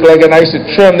that wick like an ice to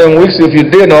trim them wicks. If you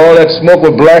didn't, all that smoke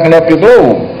would blacken up your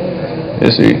globe, you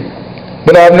see.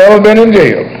 But I've never been in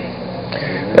jail.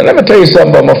 Now let me tell you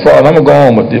something about my father. I'm going to go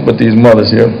on with these mothers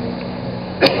here.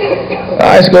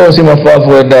 I used to go and see my father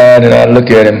before he died, and I'd look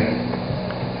at him.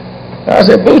 I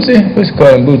said, Bootsy, we used to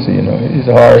call him Bootsy, you know. He's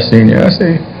a Horace senior. I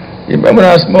said, you remember when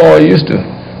I was small, you used to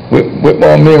whip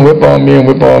on me and whip on me and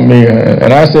whip on me.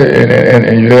 And I said,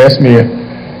 and you asked me,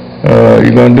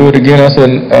 you gonna do it again? I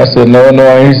said, no.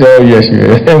 He said, oh yes, you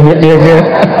is. Whip me again.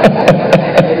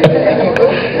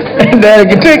 Daddy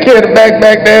can take care of the back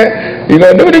there. You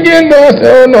gonna do it again, Dad? I said,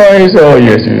 oh no. He said, oh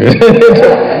yes, you is.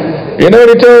 You know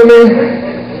what he told me?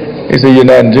 He said, you're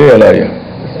not in jail, are you?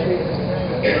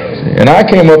 And I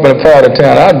came up in a part of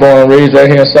town. I was born and raised right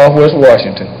here in Southwest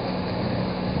Washington,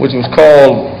 which was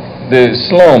called the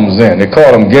slums then. They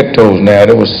called them ghettos now.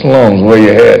 There was slums where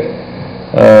you had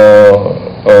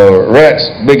rats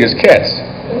big as cats.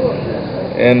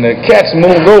 And the cats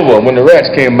moved over when the rats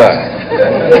came by.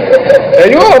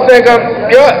 And you all think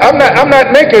I'm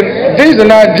not making, these are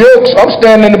not jokes. I'm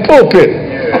standing in the pulpit.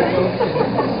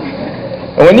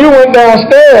 And when you went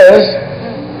downstairs,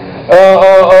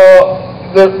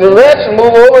 the rats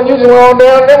move over and you just went on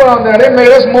down, they went on down. They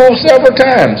made us move several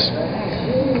times.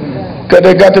 Because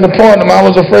they got to the point that I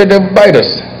was afraid they would bite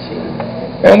us.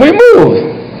 And we moved.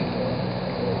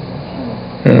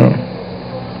 You know.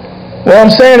 What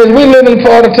I'm saying is we live in a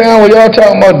part of town where y'all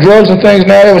talking about drugs and things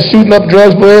now. They were shooting up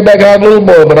drugs way back when I was a little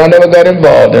boy, but I never got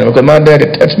involved in it because my daddy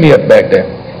touched me up back there.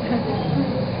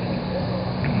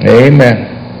 Amen.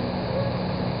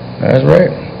 That's right.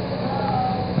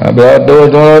 I'll be outdoors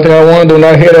doing everything I want to do, and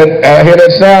I hear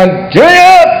that sound,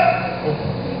 Junior!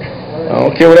 I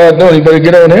don't care what I was doing, you better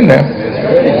get on in there.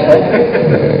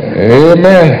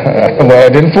 Amen. Well, I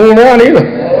didn't fool around either.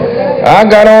 I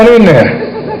got on in there.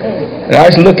 And I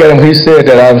used to look at him, he said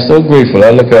that, I was so grateful.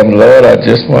 I looked at him, Lord, I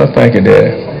just want to thank you,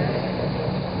 Daddy.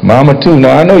 Mama, too.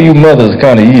 Now, I know you mothers are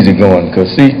kind of easygoing,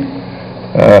 because, see,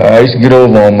 I used to get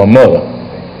over on my mother.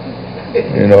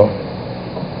 You know.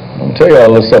 I'm going to tell you all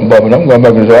a little something about me. I'm going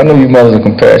back and say, I know you mothers are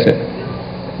compassionate.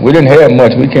 We didn't have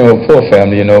much. We came from a poor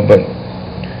family, you know, but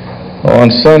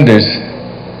on Sundays,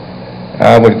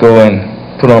 I would go and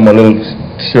put on my little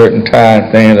shirt and tie and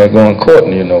things. I'd go and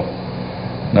courting, you know.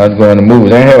 And I'd go in the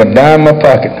movies. I didn't have a dime in my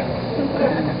pocket.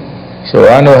 So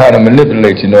I know how to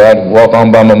manipulate, you know. I'd walk on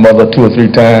by my mother 2 or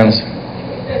 3 times.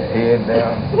 Head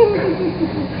down.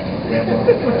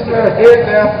 Head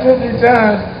down 2 or 3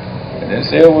 times. And then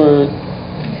say a word.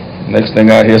 Next thing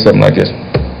I hear something like this.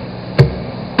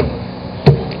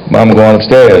 Mama going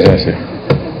upstairs, and she,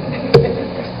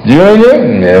 Junior?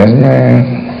 Yes, ma'am.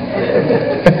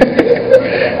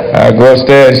 I go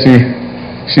upstairs,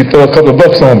 she throw a couple of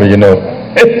bucks on me, you know.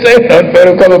 Say nothing,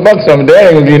 throw a couple of bucks on me. That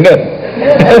ain't gonna be nothing.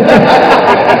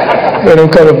 Throw a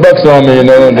couple of bucks on me, you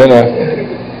know, and then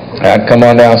I'd come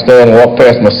on downstairs and walk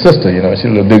past my sister, you know. She's a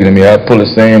little bigger than me. I'd pull the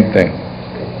same thing.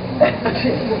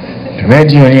 Man,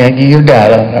 Junior, I give you $1.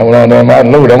 I went on down my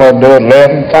load. I went door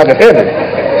laughing, pocket heavy.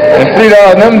 And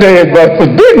 $3 in them days, but was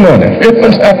big money. You know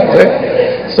what I'm saying?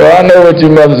 So I know what you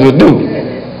mothers would do.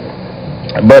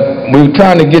 But we were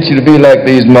trying to get you to be like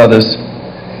these mothers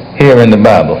here in the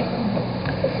Bible.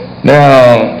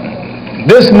 Now,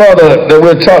 this mother that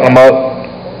we're talking about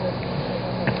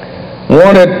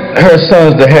wanted her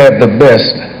sons to have the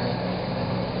best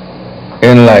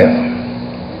in life.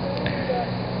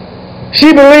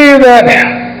 She believed that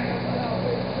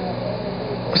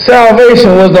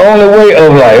salvation was the only way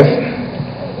of life.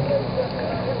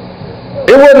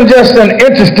 It wasn't just an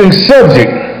interesting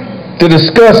subject to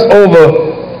discuss over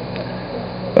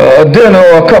a dinner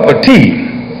or a cup of tea.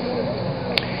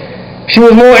 She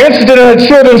was more interested in her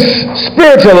children's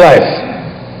spiritual life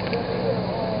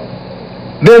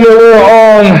than they were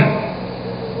on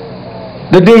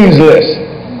the dean's list.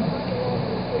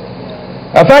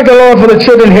 I thank the Lord for the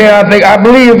children here. I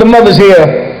believe the mothers here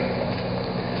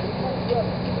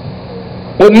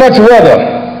would much rather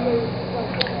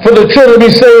for the children to be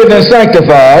saved and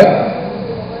sanctified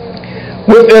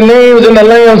with their names in the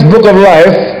Lamb's Book of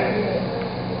Life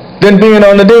than being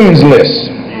on the dean's list.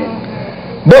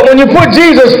 But when you put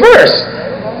Jesus first,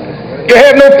 you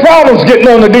have no problems getting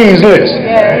on the dean's list.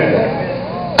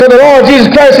 Because the Lord Jesus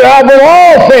Christ said, I bring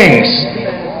all things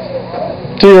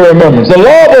to your remembrance. The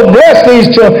Lord will bless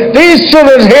these children. These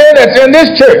children here that's in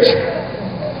this church,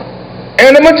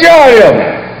 and the majority of them,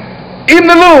 even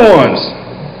the little ones,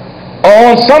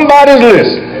 are on somebody's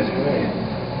list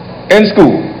in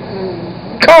school.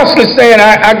 Constantly saying,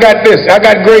 I got this, I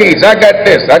got grades, I got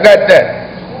this, I got that.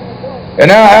 And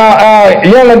our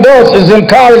young adults is in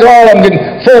college, all of them getting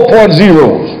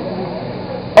 4.0s.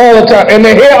 All the time. And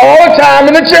they're here all the time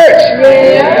in the church.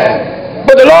 Yeah.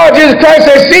 But the Lord Jesus Christ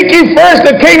says, seek ye first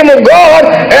the kingdom of God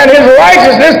and his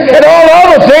righteousness, and all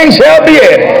other things shall be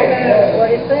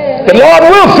added. The Lord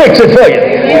will fix it for you.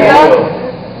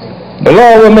 The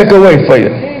Lord will make a way for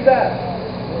you.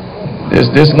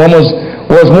 This woman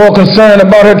was more concerned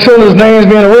about her children's names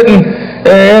being written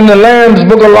in the Lamb's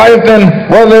Book of Life than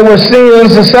whether they were seen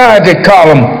in the society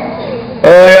column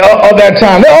of that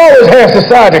time. They always have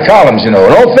society columns, you know.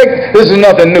 Don't think this is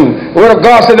nothing new. The Word of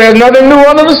God said there's nothing new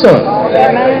under the sun.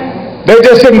 They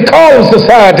just didn't call them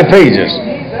society pages.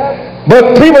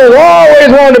 But people always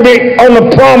wanted to be on the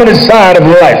prominent side of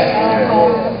life.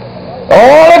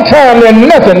 All the time, they're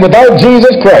nothing without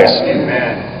Jesus Christ.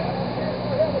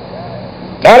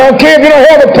 I don't care if you don't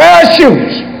have a pair of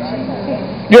shoes.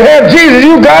 You have Jesus,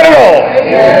 you got it all.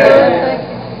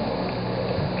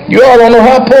 You all don't know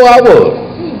how poor I was.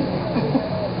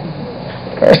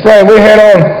 That's right,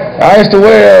 I used to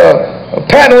wear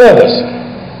patent leathers.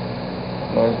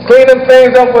 Clean them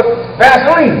things up with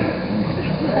Vaseline.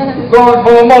 Going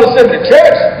for my mother sent me to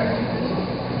church.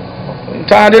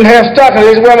 Sometimes I didn't have stockings, I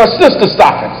used to wear my sister's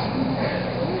stockings.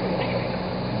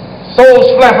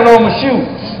 Soles flapping on my shoes.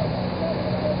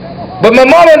 But my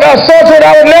mother saw to it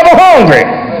I was never hungry.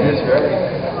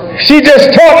 She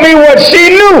just taught me what she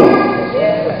knew.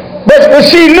 But what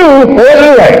she knew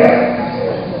wasn't right.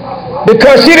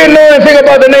 Because she didn't know anything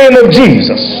about the name of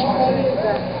Jesus.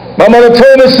 My mother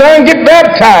told me, son, get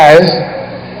baptized,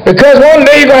 because one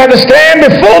day you're going to have to stand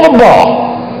before the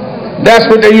bar. That's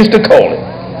what they used to call it.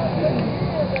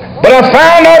 But I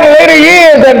found out in later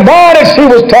years that bar that she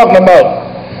was talking about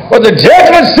was the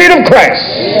judgment seat of Christ.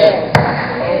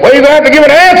 Well, you're going to have to give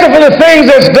an answer for the things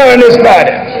that's done in this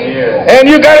body. And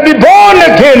you got to be born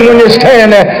again when you stand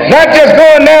there. Not just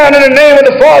going down in the name of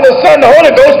the Father, Son, and the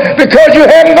Holy Ghost, because you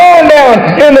haven't gone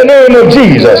down in the name of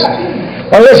Jesus.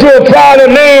 Unless you apply the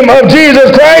name of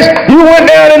Jesus Christ, you went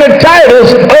down in the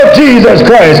titles of Jesus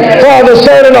Christ. Father,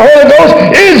 Son, and the Holy Ghost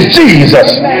is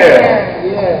Jesus.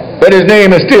 But his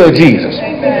name is still Jesus.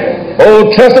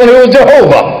 Old Testament, it was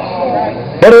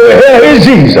Jehovah. But over here, he's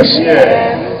Jesus.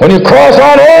 When you cross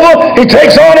on over, he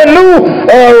takes on a new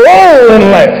role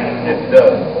in life.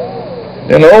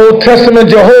 In the Old Testament,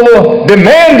 Jehovah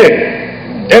demanded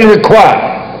and required.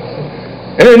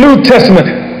 In the New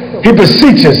Testament, he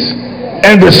beseeches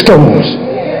and bestows.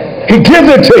 He gives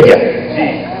it to you.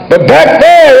 But back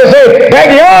there, they say,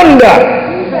 back yonder.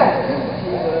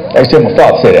 I said my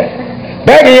father said that.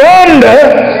 Back yonder,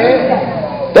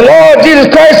 the Lord Jesus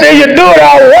Christ said, you do it,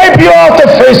 I'll wipe you off the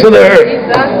face of the earth.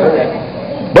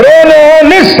 But on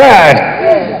this side,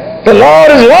 the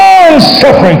Lord is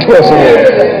long-suffering to us all.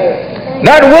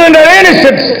 Not willing that any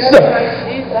should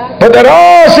suffer, but that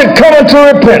all should come unto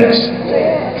repentance.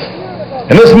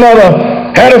 And this mother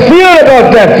had a feeling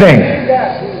about that thing.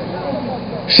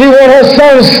 She wanted her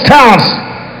son's talents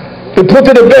to put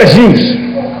to the best use.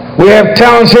 We have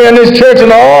talents here in this church,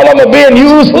 and all of them are being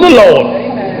used for the Lord.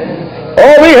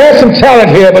 Oh, we have some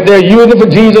talent here, but they're using it for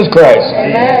Jesus Christ.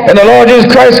 And the Lord Jesus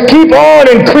Christ keep on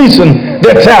increasing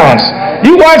their talents.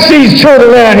 You watch these children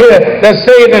around here that's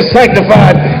saved and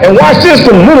sanctified, and watch just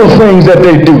the little things that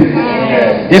they do.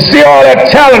 You see all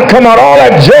that talent come out, all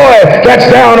that joy that's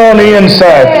down on the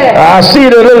inside. I see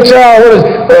the little child,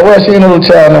 where's she, the little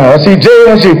child now? I see Jay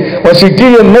when she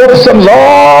give you a note, something's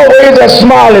always a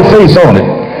smiley face on it.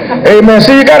 Amen.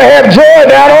 See, you got to have joy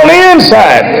down on the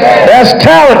inside. That's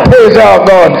talent, praise our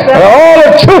God. And all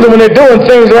the children, when they're doing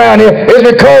things around here, is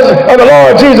because of the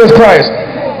Lord Jesus Christ.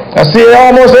 I see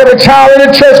almost every child in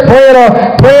the church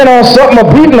praying on something or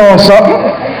beating on something.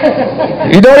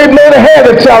 You don't even know they have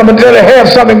the talent, but then they have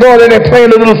something going on. They're playing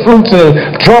the little flutes and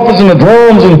the trumpets and the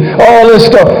drums and all this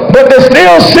stuff. But they're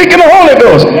still seeking the Holy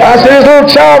Ghost. I see this little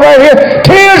child right here,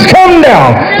 tears come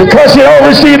down because she don't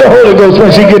receive the Holy Ghost when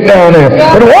she get down there.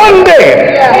 But one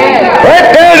day,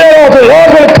 right there at that altar, the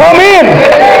Lord's going to come in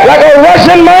like a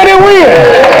rushing mighty wind.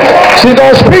 She's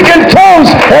going to speak in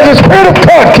tongues as the Spirit of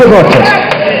God gives unto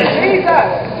us.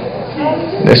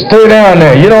 They stay down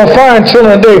there. You don't find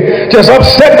children today just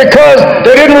upset because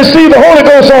they didn't receive the Holy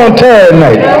Ghost on Thursday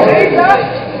night.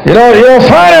 You don't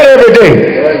find that every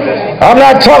day. I'm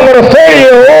not talking about a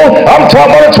 30-year-old. I'm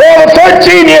talking about a 12 or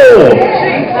 13-year-old.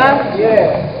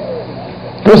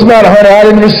 What's the matter, honey? I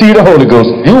didn't receive the Holy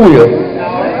Ghost. You will.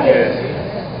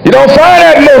 You don't find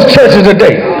that in most churches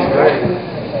today.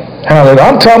 Hallelujah.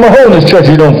 I'm talking about holiness church.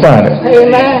 You don't find it.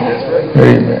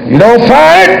 Amen. You don't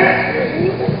find it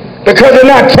because they're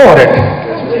not taught it.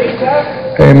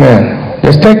 Amen.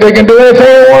 Just think they can do anything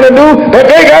they want to do, but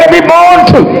they got to be born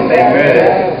too.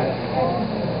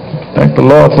 Thank the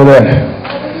Lord for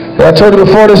that. But I told you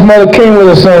before, this mother came with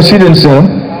her son. She didn't see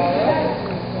him.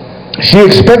 She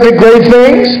expected great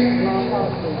things,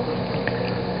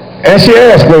 and she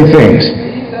asked great things.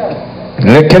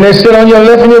 Can they sit on your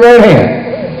left and your right hand?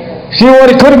 She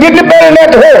couldn't get any better than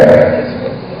that to her.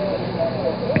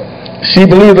 She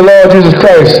believed the Lord Jesus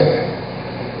Christ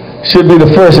should be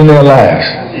the first in their lives.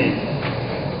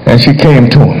 And she came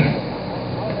to him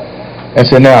and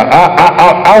said, now,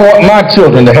 I want my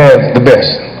children to have the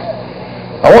best.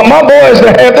 I want my boys to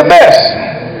have the best.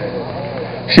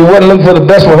 She wasn't looking for the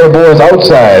best for her boys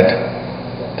outside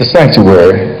the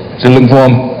sanctuary. She was looking for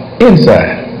them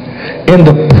inside, in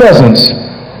the presence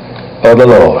of the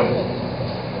Lord.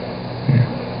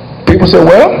 People say,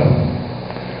 well,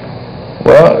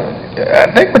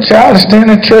 I think my child is staying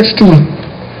in church too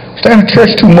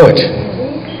much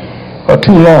or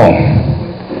too long.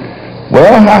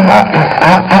 Well,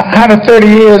 how did 30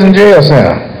 years in jail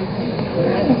sound?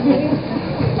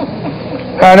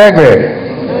 How'd that grade?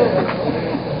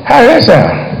 How did that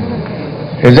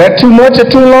sound? Is that too much or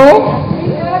too long?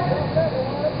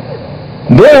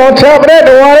 Then on top of that,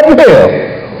 they wind up in hell.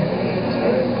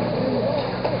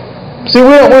 See,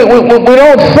 we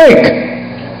don't think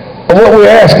of what we're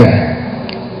asking.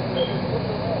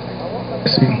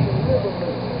 See,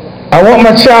 I want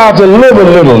my child to live a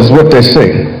little, is what they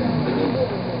say,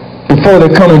 before they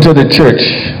come into the church.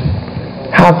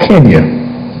 How can you?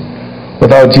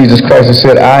 Without Jesus Christ, who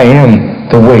said, I am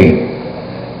the way,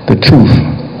 the truth,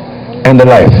 and the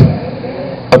life.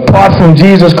 Apart from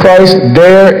Jesus Christ,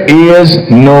 there is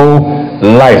no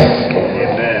life.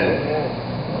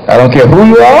 Amen. I don't care who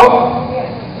you are,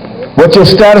 what your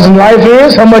status in life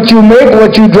is, how much you make,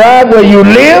 what you drive, where you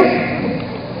live,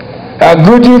 how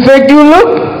good you think you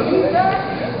look.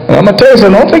 And I'm going to tell you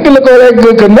something, don't think you look all that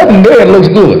good, because nothing dead looks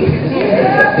good.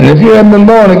 And if you haven't been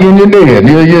born again, you're dead.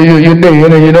 You're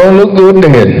dead, and you don't look good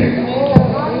dead.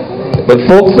 But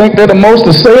folks think they're the most,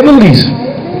 to say the least.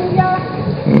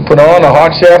 You put on a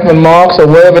heart Chapman marks or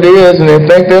whatever it is, and they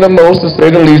think they're the most, to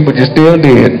say the least, but you're still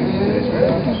dead.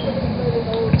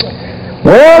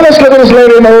 Well, let's look at this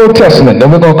lady in the Old Testament.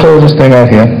 Then we're going to close this thing out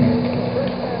here.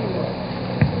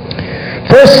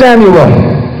 1 Samuel.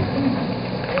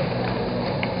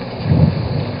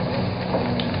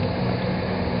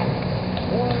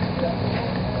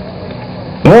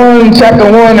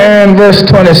 Chapter 1 and verse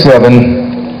 27.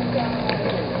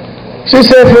 She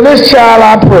said, for this child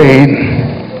I prayed,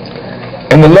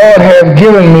 and the Lord hath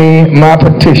given me my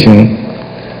petition,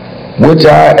 which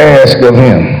I asked of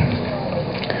him.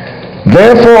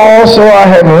 Therefore also I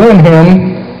have lent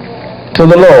him to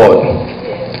the Lord.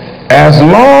 As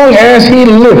long as he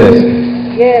liveth,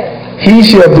 he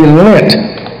shall be lent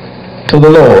to the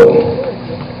Lord.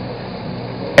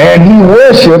 And he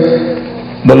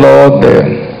worshiped the Lord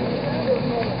there.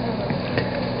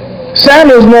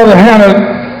 Samuel's mother Hannah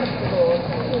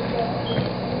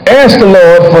asked the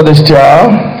Lord for this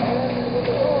child,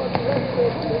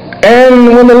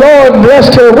 and when the Lord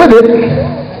blessed her with it,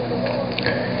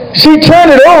 she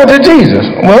turned it over to Jesus.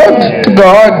 Well, to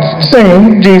God,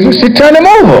 saying Jesus, she turned him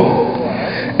over.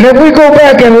 And if we go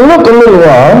back and look a little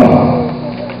while,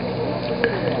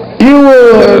 you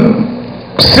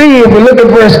will see, if we look at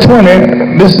verse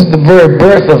 20, this is the very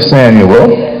birth of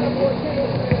Samuel.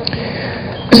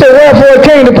 It said, wherefore it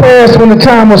came to pass when the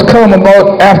time was come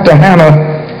about after Hannah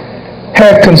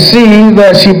had conceived,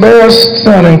 that she bare a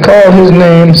son and called his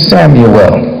name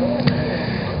Samuel,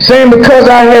 saying, because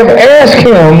I have asked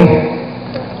him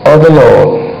of the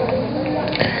Lord.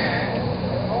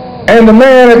 And the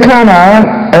man of Cana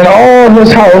and all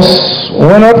his house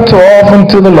went up to offer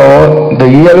to the Lord the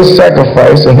yearly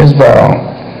sacrifice and his vow.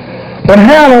 But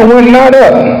Hannah went not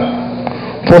up,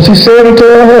 for she said unto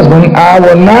her husband, I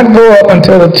will not go up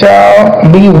until the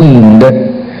child be weaned,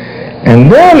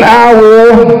 and then I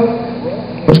will,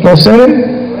 what's going to send him?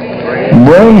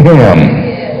 Bring him,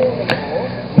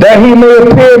 that he may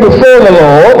appear before the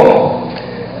Lord,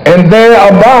 and there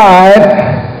abide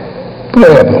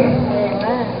forever.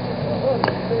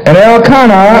 And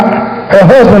Elkanah, her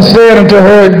husband, said unto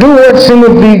her, do what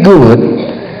seemeth thee good.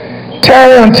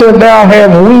 Tarry until thou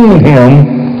have weaned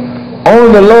him.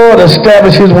 Only the Lord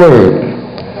established his word.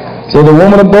 So the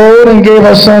woman abode and gave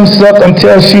her son suck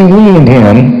until she weaned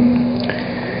him.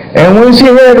 And when she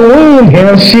had weaned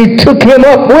him, she took him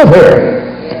up with her,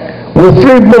 with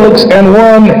 3 bullocks and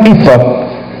 1 ephah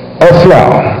of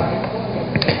flour,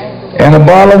 and a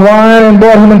bottle of wine, and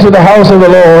brought him into the house of the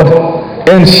Lord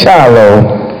in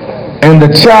Shiloh. And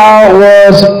the child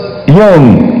was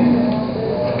young.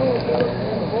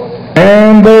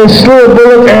 And they slew a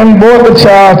bullock and brought the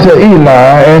child to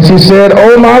Eli. And she said,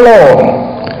 O my Lord,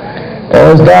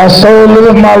 as thy soul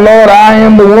liveth, my Lord, I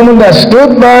am the woman that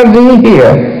stood by thee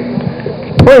here,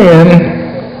 praying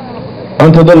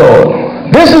unto the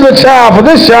Lord. This is a child, for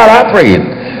this child I prayed.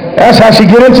 That's how she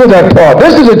get into that part.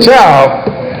 This is a child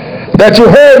that you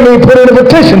heard me put in a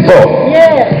petition for.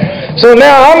 Yeah. So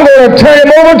now I'm going to turn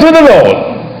him over to the Lord.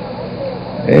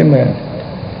 Amen.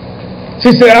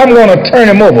 She said, I'm going to turn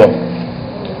him over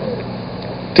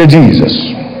to Jesus.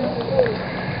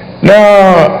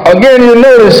 Now, again, you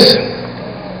notice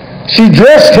she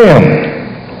dressed him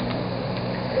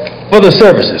for the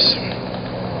services.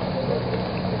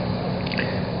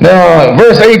 Now,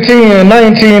 verse 18 and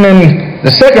 19 in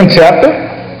the second chapter,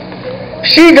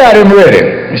 she got him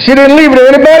ready. She didn't leave it to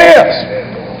anybody else.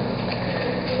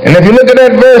 And if you look at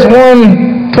that verse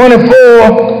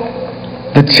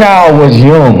 124, the child was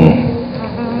young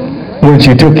when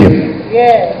she took him.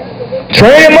 Yeah.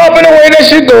 Train him up in the way that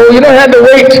should go. You don't have to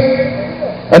wait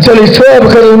until he's 12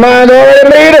 because his mind's already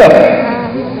made up.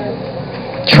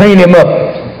 Train him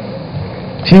up.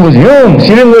 She was young.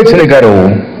 She didn't wait till they got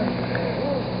old.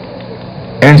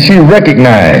 And she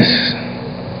recognized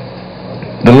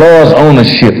the Lord's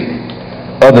ownership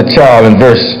of the child in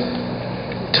verse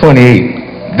 28.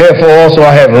 Therefore also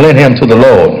I have lent him to the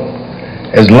Lord.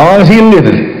 As long as he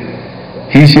liveth,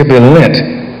 he shall be lent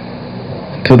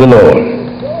to the Lord.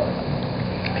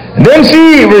 And then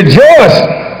she rejoiced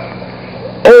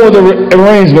over the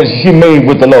arrangement she made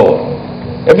with the Lord.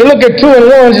 If you look at 2 and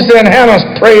 1, she said,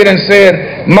 Hannah prayed and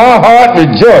said, my heart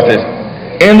rejoiceth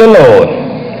in the Lord.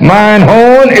 Mine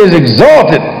horn is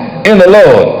exalted in the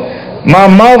Lord. My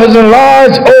mouth is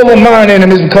enlarged over mine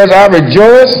enemies because I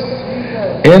rejoice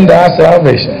in thy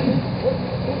salvation.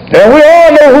 And we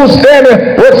all know who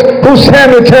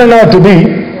Samuel turned out to be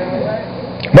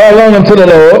by longing to the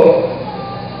Lord.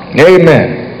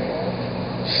 Amen.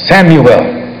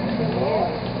 Samuel.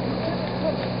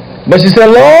 But she said,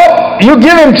 Lord, you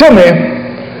give him to me.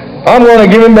 I'm going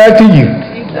to give him back to you.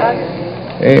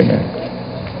 Amen.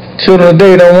 Children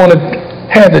today don't want to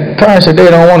have the parents today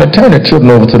don't want to turn their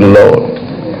children over to the Lord.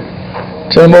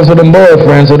 Turn them over to them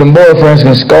boyfriends so them boyfriends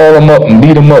can scar them up and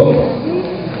beat them up.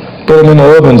 Put them in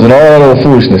the ovens and all that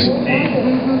foolishness.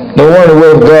 No wonder the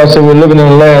word of God said we're living in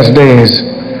the last days.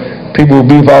 People will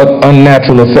be without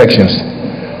unnatural affections.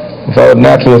 Without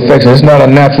natural affection. It's not a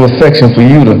natural affection for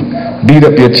you to beat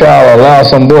up your child or allow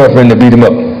some boyfriend to beat him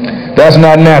up. That's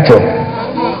not natural.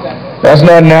 That's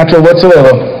not natural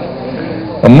whatsoever.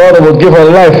 A mother will give her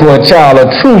life for a child, a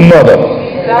true mother.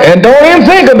 And don't even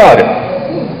think about it.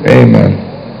 Amen.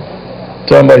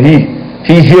 Talking about he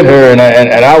hit her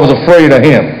and I was afraid of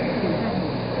him.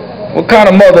 What kind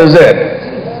of mother is that?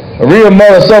 A real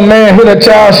mother, some man hit a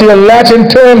child, she'll latch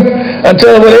into him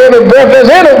until with every breath that's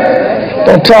in her.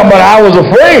 Don't talk about I was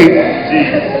afraid.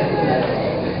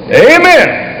 Amen.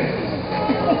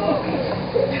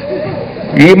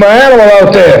 Give my animal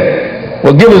out there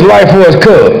will give his life for his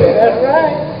cub.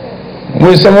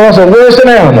 When some of us are worse than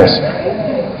animals.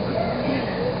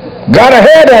 Gotta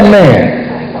have that man.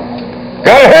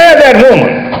 Gotta have that woman.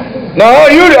 No,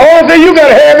 the only thing you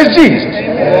gotta have is Jesus.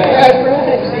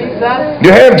 You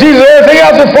have Jesus, everything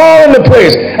else will fall into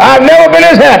place. I've never been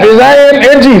as happy as I am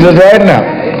in Jesus right now.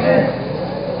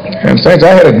 And saints, I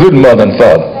had a good mother and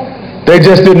father. They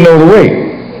just didn't know the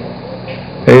way.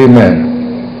 Amen.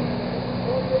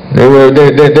 They were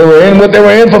in what they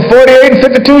were in for 48 and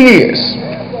 52 years.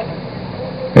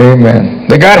 Amen.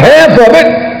 They got half of it,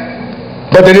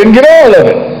 but they didn't get all of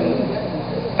it.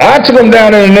 I took them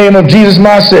down in the name of Jesus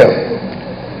myself.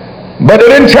 But they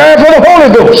didn't turn for the Holy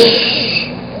Ghost.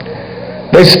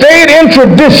 They stayed in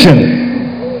tradition.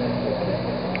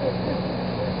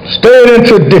 Stayed in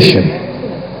tradition.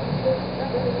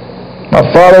 My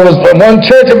father was from one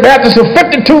church of Baptist for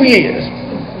 52 years.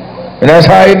 And that's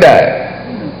how he died.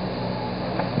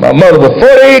 My mother was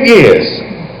 48 years.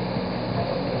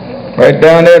 Right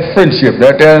down there at Friendship,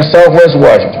 right there in Southwest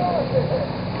Washington.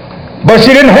 But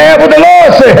she didn't have what the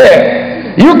Lord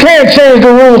said. You can't change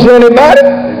the rules for anybody.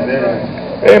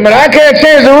 Amen. I can't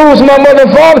change the rules for my mother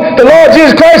and father. The Lord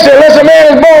Jesus Christ said, unless a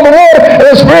man is born of water and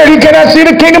the Spirit, he cannot see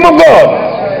the kingdom of God.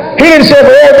 He didn't say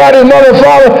for everybody's mother and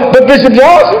father, but Bishop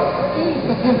Johnson.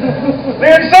 They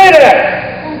didn't say that.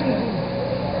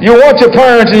 You want your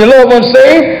parents and your loved ones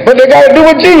saved, but they got to do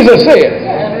what Jesus said.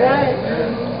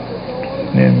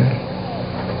 Amen.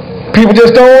 People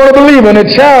just don't want to believe in a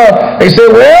child. They say,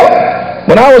 well,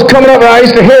 when I was coming up, I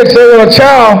used to hear it say, well, a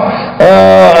child,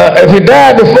 if he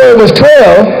died before he was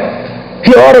 12,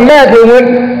 he automatically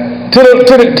went to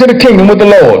the kingdom with the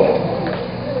Lord.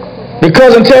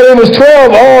 Because until he was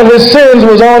 12, all his sins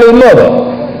was on his mother.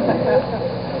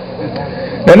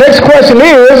 The next question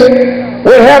is,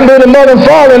 what happened to the mother and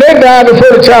father and they died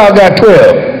before the child got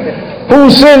 12?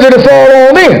 Whose sins did it fall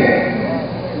on then?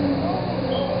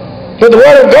 But the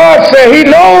word of God said he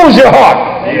knows your heart,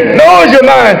 knows your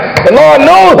mind. The Lord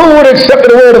knows who would accept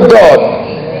the word of God.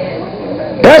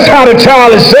 That's how the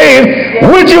child is saved.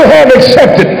 Would you have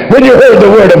accepted when you heard the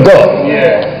word of God?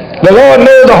 The Lord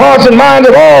knows the hearts and minds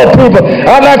of all people.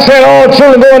 I'm not saying all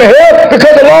children going to hell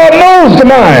because the Lord knows the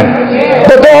mind.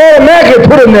 But they automatically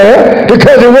put him there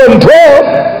because he wasn't 12.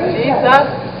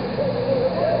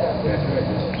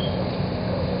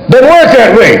 Doesn't work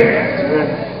that way.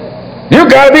 You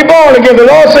got to be born again. The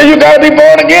Lord said you got to be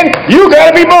born again. You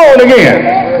got to be born again.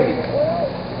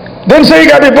 Didn't say you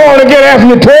got to be born again after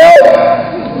you're 12.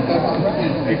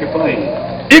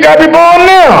 You got to be born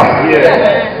now.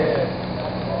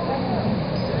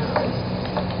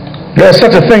 There's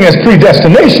such a thing as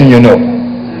predestination, you know.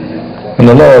 And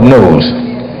the Lord knows.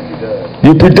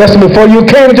 You predestined before you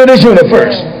came into this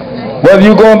universe. Whether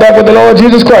you're going back with the Lord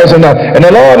Jesus Christ or not. And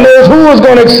the Lord knows who was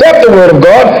going to accept the word of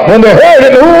God when they heard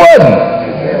it and who wasn't.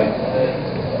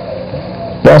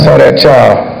 That's how that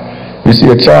child. You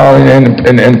see a child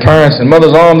in parents and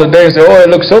mother's arms today and say, oh, it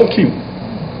looks so cute.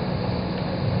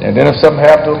 And then if something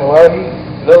happened to him, well, he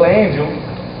little angel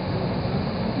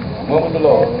went with the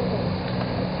Lord.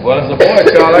 Well, as a boy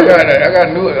child, I got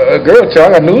a girl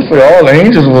child. I got news for you. All the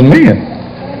angels were men.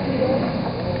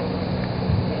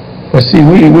 But see,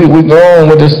 we go on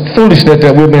with this foolishness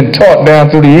that we've been taught down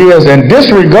through the years and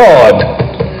disregard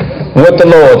what the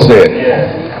Lord said.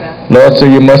 Lord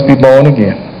said you must be born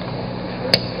again.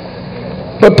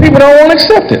 But people don't want to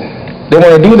accept it. They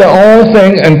want to do their own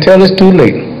thing until it's too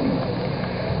late.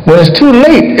 When it's too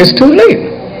late, it's too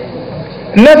late.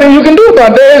 Nothing you can do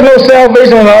about it. There is no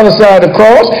salvation on the other side of the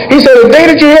cross. He said, the day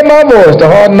that you hear my voice, to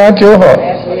harden not your heart.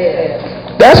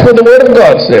 That's what the word of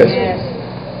God says.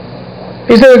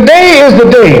 He said, the day is the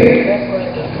day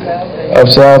of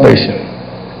salvation.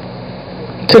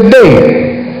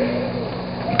 Today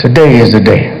is the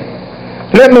day.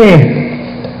 Let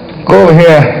me go over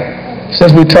here,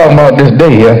 since we're talking about this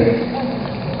day here.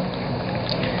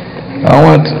 I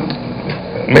want to,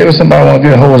 maybe somebody want to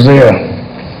get Hosea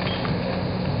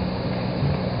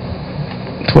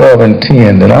 12 and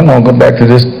 10. Then I'm going to go back to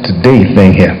this today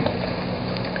thing here.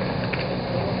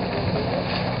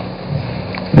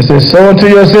 It says, sow unto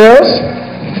yourselves.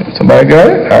 Somebody got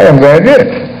it? I am going to get it.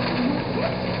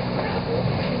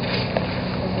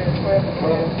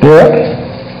 Yeah?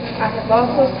 I have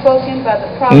also spoken by the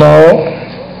prophet. No.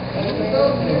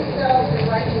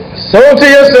 Sow unto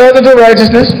yourselves unto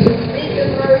righteousness.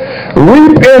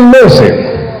 Reap in mercy.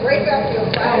 Break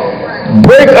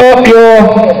up your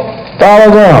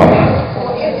fallow ground.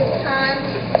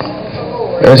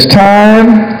 It's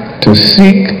time to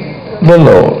seek the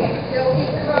Lord.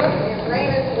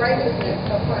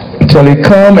 Until he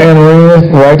come and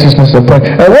reigneth righteousness upon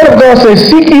you. And what if God says,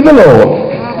 seek ye the Lord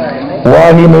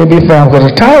while he may be found?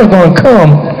 Because the time is going to come,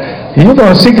 you're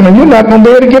going to seek him and you're not going to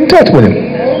be able to get in touch with him.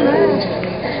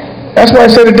 That's why I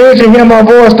said, the day you hear my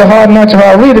voice, to harden not your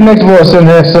heart. Read the next verse in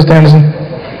there, Sister Anderson.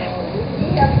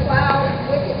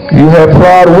 You have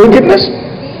plowed wickedness.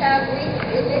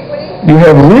 You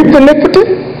have reaped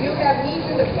iniquity.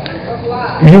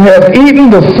 You have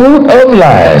eaten the fruit of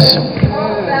lies.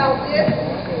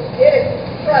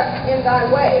 In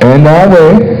thy way.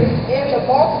 In the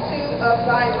multitude of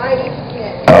thy mighty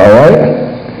men. All right.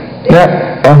 Now,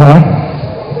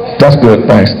 that's good.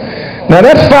 Thanks. Now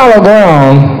that fallow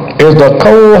ground is the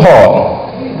cold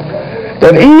heart,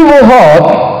 that evil heart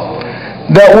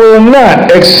that will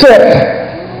not accept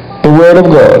the word of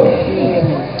God.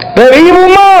 That evil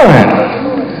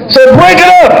mind said, break it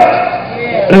up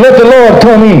and let the Lord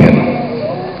come in.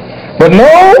 But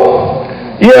no,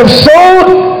 you have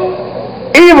sowed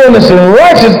evilness and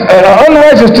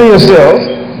unrighteousness to yourself.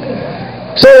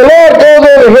 So the Lord goes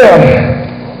over here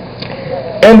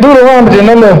in Deuteronomy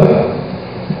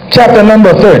chapter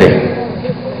number 30.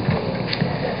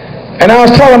 And I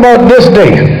was talking about this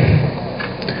day.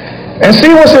 And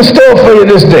see what's in store for you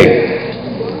this day.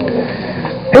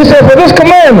 He said, for this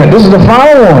commandment, this is the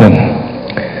final warning,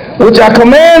 which I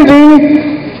command thee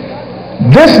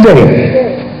this day.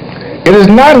 It is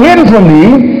not hidden from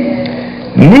thee,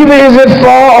 neither is it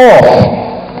far off.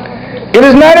 It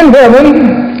is not in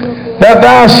heaven that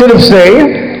thou shouldest say,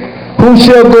 who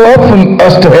shall go up from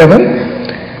us to heaven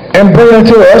and bring it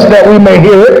to us that we may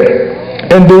hear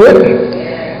it and do it.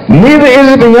 Neither is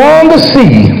it beyond the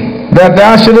sea that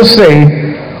thou shouldest say,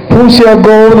 who shall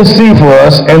go over the sea for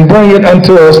us and bring it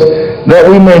unto us that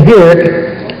we may hear it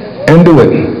and do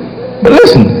it. But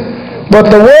listen, but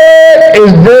the word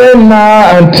is very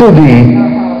nigh unto thee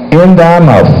in thy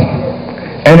mouth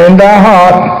and in thy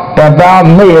heart, that thou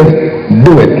mayest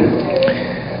do it.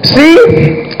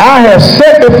 See, I have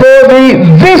set before thee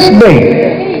this day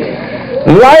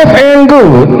life and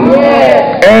good,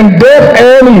 and death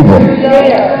and evil.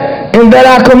 in that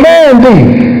I command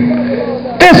thee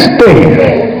this day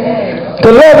to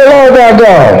love the Lord thy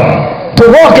God, to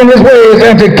walk in his ways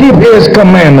and to keep his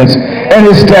commandments and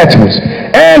his statutes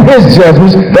and his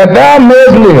judgments, that thou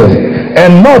mayest live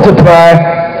and multiply,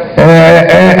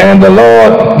 and the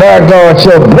Lord thy God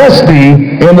shall bless thee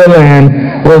in the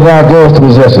land where thou goest to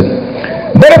possess it.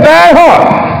 But if thy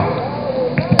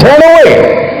heart turn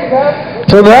away,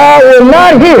 so thou wilt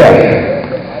not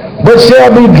hear, but shall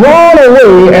be drawn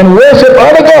away and worship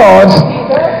other gods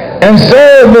and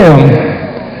serve them,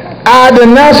 I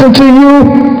denounce unto you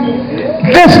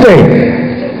this day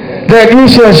that you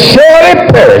shall surely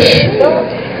perish,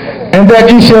 and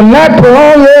that you shall not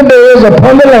prolong your days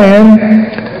upon the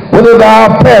land whither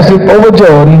thou passest over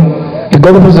Jordan to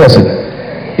go to possess it.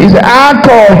 He said, I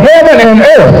call heaven and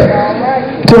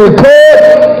earth to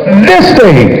record this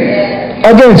day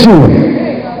against you,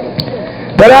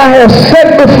 that I have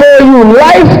set before you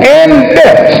life and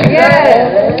death,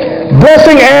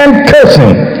 blessing and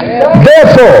cursing.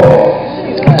 Therefore,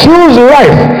 choose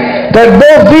life, that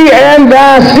both thee and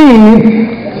thy seed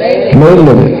may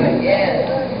live.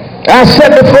 I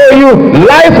set before you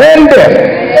life and death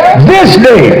this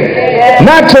day,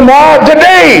 not tomorrow,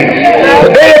 today.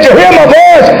 The day that you hear my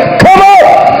voice, come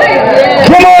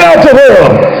on out to the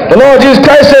world. The Lord Jesus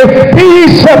Christ said, be ye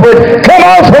separate, come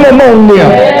out from among them.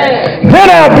 Then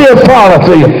I'll be a father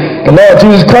to you. The Lord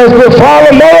Jesus Christ be a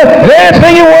father, mother, and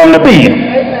anything you want him to be.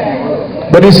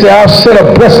 But he said, I'll set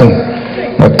a blessing,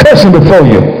 a cursing before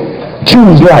you.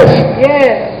 Choose life.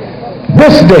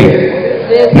 This day.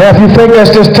 Now, if you think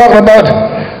that's just talking about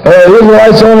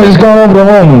Israelites only, it's gone over to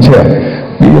Romans here.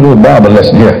 Give you a little Bible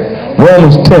lesson here.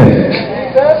 Romans 10.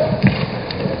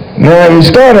 Now, you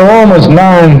start in Romans 9,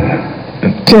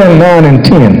 9 and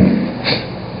 10.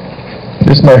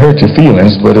 This might hurt your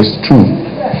feelings, but it's true.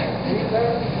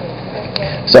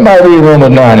 Somebody read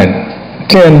Romans 9 and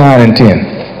 10, 9 and 10.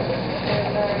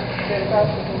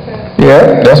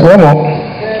 Yeah, that's what I want.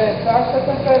 That thou shalt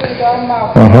confess with thy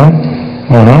mouth,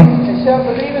 And shalt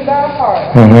believe in thy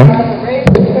heart, Mhm. thou art raised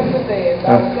from the dead,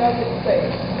 thou shalt be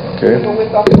saved. Okay. For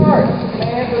with the heart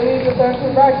man believeth unto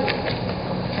righteousness,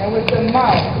 and with the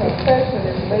mouth confession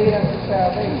is made unto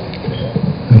salvation.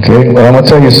 Okay, well, I'm going to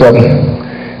tell you something.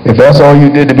 If that's all you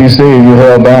did to be saved, you're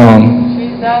hell bound.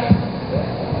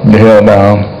 You're hell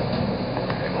bound.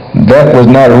 That was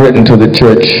not written to the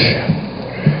church.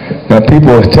 Now, people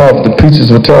have taught, the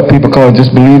preachers will tell people, come on,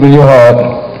 just believe in your heart,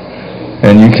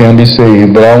 and you can be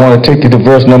saved. But I want to take you to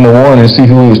verse number 1 and see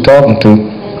who he was talking to.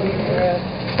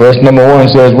 Verse number 1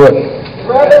 says what?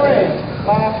 Brethren,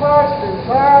 my heart's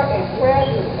desire and prayer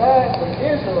desire for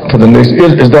Israel. For the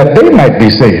nation is that they might be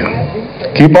saved.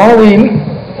 Keep on reading.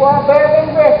 For I bear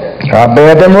them record I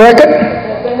bear them record.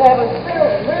 that they have a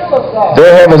zeal of God.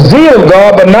 They have a zeal of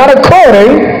God, but not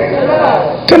according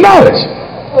to knowledge.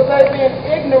 For they being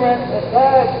ignorant of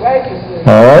God's righteousness,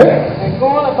 All right. and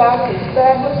going about to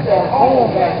establish their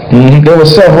own righteousness, They were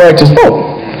self-righteous folk.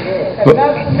 have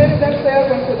not submitted themselves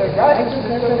unto the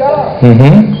righteousness of God.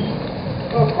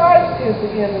 For Christ is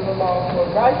the end of the law, for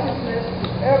righteousness to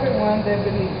everyone that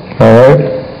believes. All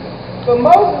right. For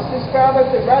Moses describeth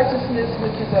the righteousness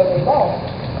which is of the law,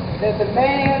 that the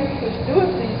man which doeth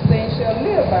these things shall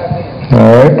live by them.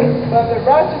 All right. But the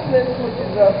righteousness which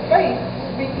is of faith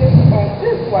speaketh on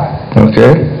this wise.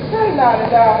 Okay. Say not in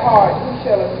thy heart, who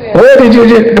shall ascend. Where did you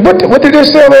get, what did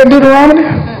this say there in Deuteronomy?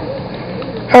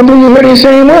 I believe you heard these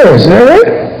same words. Is that right?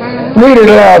 Read it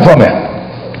aloud for me.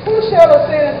 Who shall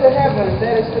ascend into heaven,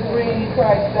 that is to bring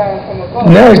Christ down from above?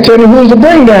 Now he's telling you who's to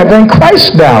bring down. Bring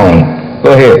Christ down.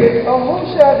 Go ahead. Or who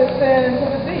shall descend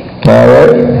into the deep, All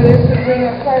right. that is to bring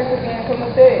up Christ again from the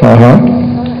dead?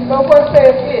 So what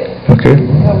saith it? Okay.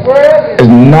 The word It's is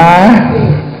nigh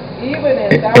even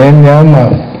in thy in your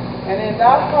mouth. and in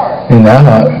thy heart. In thy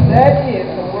heart. That is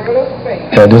the word of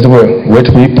faith. That is the word which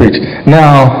we preach.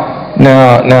 Now,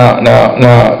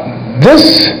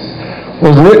 this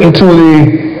was written to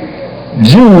the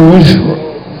Jews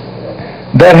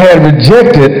that had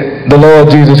rejected the Lord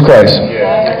Jesus Christ.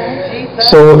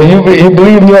 So you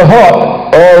believe in your heart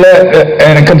all that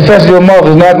and confess your mouth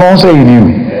is not going to save you.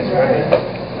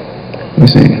 You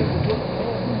see.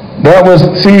 That was,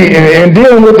 in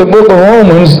dealing with the book of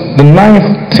Romans, the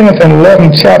 9th, 10th, and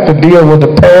 11th chapter deal with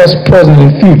the past, present,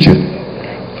 and future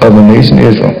of the nation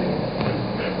Israel.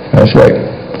 That's right.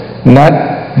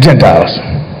 Not Gentiles.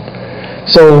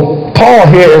 So Paul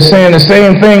here is saying the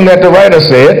same thing that the writer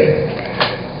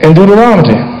said in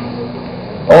Deuteronomy.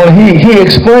 Only he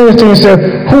explains to himself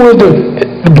who is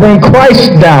to bring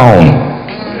Christ down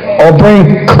or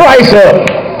bring Christ up.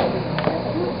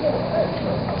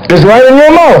 It's right in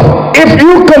your mouth. If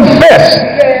you confess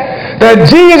that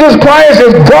Jesus Christ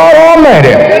is God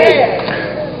Almighty.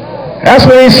 That's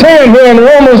what he's saying here in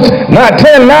Romans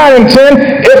 10:9 and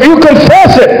 10. If you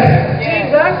confess it,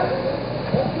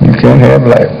 you can have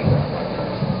life.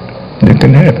 You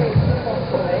can have it.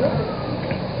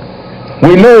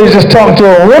 We know he's just talking to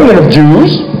a remnant of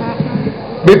Jews,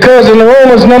 because in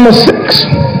Romans number 6,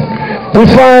 we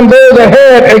find those that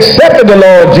had accepted the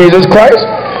Lord Jesus Christ,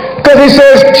 because he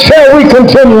says, shall we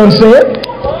continue in sin,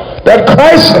 that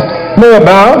Christ may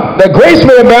abound, that grace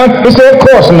may abound? He said, of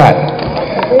course not.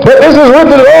 But this is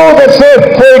written to those that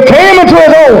said, for he came into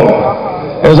his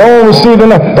own received him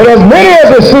not. But as many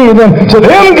as received him, to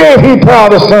them gave he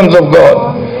power, the sons of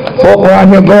God. Folk around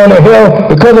here going to hell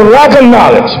because of lack of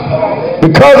knowledge,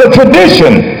 because of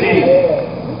tradition.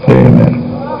 Amen.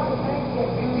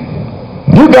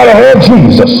 You got to have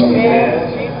Jesus.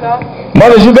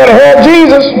 Mothers, you got to have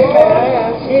Jesus.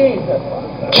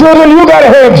 Children, you got to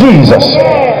have Jesus.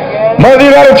 Mother,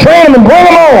 you got to train them and bring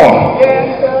them on.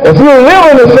 If you're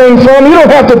living the thing from, you don't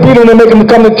have to beat them to make them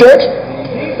come to church.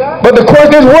 But the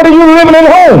question is, what are you living at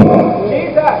home?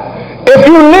 If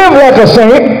you live like a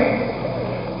saint,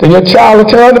 then your child will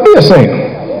turn out to be a saint.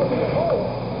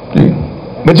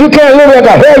 But you can't live like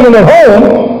a hellion at home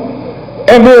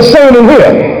and be a saint in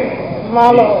here.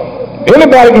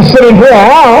 Anybody can sit in here an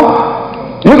hour.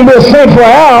 You can be a saint for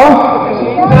an hour.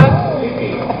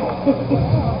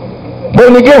 But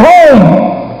when you get home,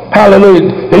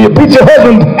 hallelujah, then you beat your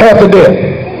husband half to death.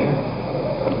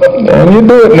 And you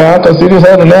do it now, because see, this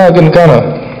husband now getting kind of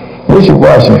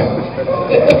wishy-washy.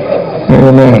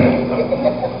 Amen.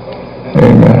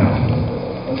 Amen.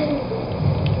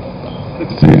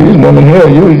 See, these women here,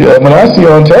 when I see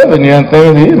on television and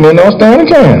things, these men don't stand a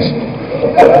chance.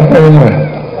 Amen.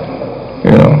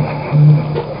 You know.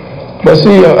 But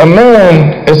see, a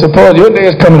man is supposed, your day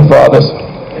is coming, fathers,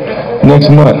 next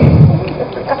month.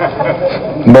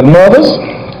 But mothers,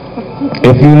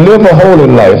 if you live a holy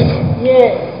life,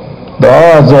 the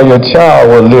odds are your child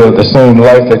will live the same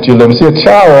life that you live. See, a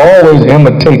child always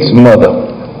imitates mother.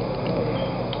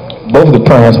 Both of the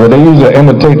parents, but they usually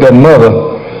imitate that mother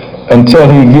until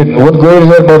he get, what grade is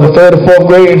that, about the 3rd or 4th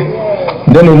grade?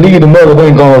 Then he leave the mother,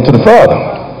 then go to the father.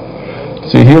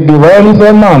 See, he'll be right with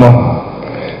that mama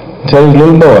until he's a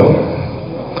little boy.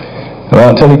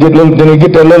 Until he get little, then he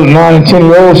get that little 9 and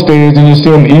 10-year-old stage, and you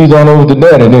see him ease on over to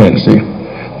daddy then, see.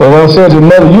 But what I said to your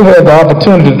mother, you had the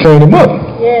opportunity to train him up.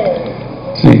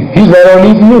 See, he's right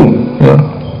underneath you.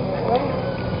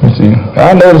 You see,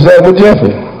 I noticed that with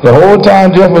Jeffrey. The whole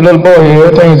time Jeffrey was a little boy,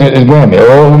 everything is Grammy,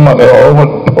 over my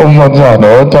job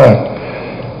the whole time.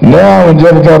 Now when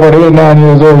Jeffrey got about 8 or 9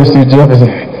 years old, you see Jeffrey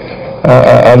say,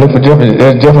 I look for Jeffrey,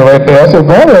 there's Jeffrey right there. I said,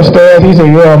 Grammy upstairs. He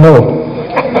said, yeah, I know.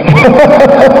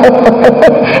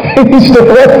 He's still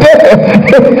right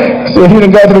there. So he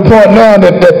done got to the point now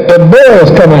that boy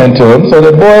is coming into him, so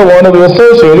that boy wanted to be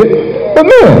associated with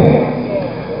men.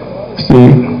 See?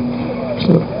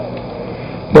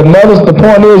 But notice the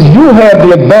point is, you have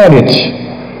the advantage.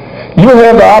 You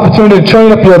have the opportunity to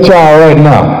train up your child right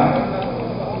now,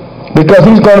 because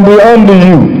he's going to be under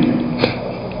you.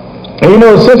 And you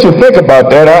know, since you think about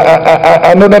that,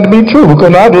 I know that to be true,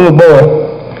 because when I was a boy,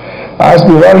 I used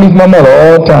to be right underneath my mother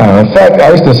all the time. In fact,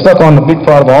 I used to suck on the big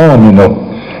part of her arm, you know.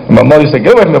 And my mother used to say,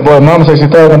 get away from the boy. Mama said she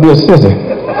thought I was going to be a sissy.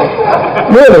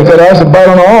 Really, because I used to bite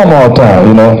on her arm all the time,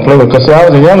 you know. Because I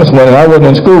was the youngest one and I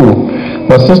wasn't in school.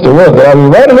 My sister was, but I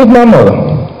was right underneath my mother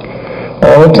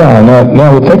all the time.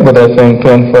 Now we think about that thing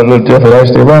playing for a little different. I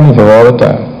used to run with her all the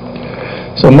time.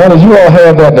 So mothers, you all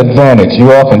have that advantage. You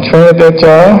all can train up that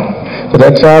child, but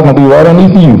that child will be right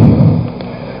underneath you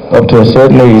up to a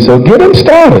certain age. So get him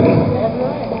started.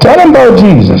 Tell them about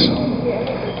Jesus.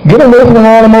 Get away from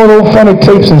all them old funny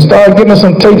tapes and start getting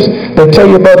some tapes that tell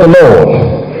you about the Lord.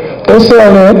 They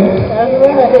sell that.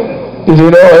 You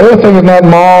know, everything is not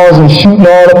Mars and shooting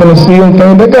all up in the sea and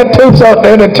things. They got tapes out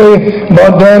there that tell you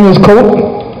about Daniel's coat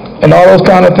and all those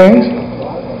kind of things.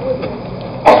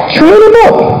 Train him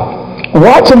up.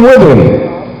 Watch him with him.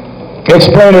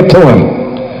 Explain it to him.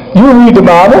 You read the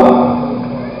Bible.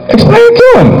 Explain it to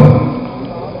him.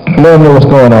 Let him know what's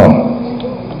going on.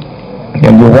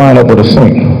 And you'll wind up with a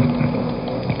saint.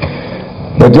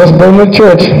 But just bring him to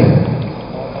church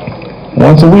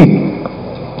once a week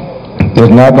is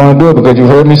not going to do it, because you've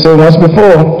heard me say once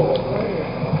before,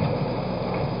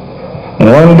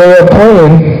 one day of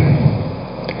praying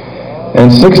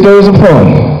and 6 days of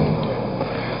praying,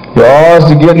 your odds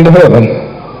to get into heaven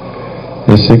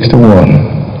is 6 to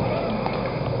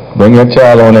 1. Bring your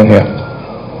child on in here.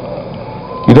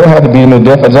 You don't have to be in the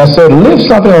deaf. As I said, live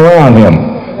something around him.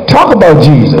 Talk about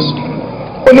Jesus.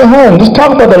 When you're home, just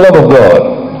talk about the love of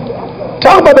God.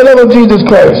 Talk about the love of Jesus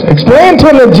Christ. Explain to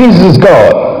them that Jesus is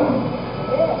God.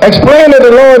 Explain that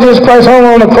the Lord Jesus Christ hung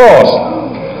on the cross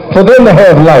for them to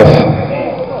have life.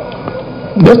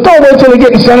 Just don't wait till they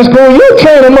get in Sunday school. You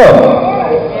train them up.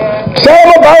 Tell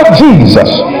them about Jesus.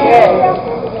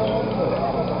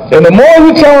 And the more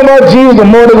you tell them about Jesus, the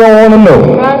more they're going to want to know.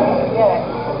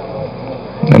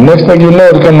 The next thing you know,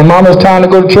 it's come, Mama's time to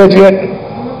go to church yet?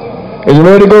 Is it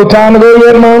ready to go? Time to go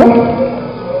yet, Mama?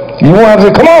 You won't have to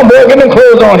say, come on, boy, get them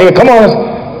clothes on here. Come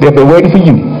on. They'll be waiting for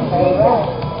you.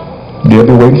 They'll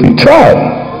be waiting for you. Try it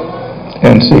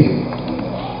and see.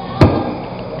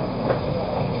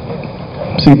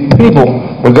 See, people,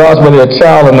 regardless whether they're a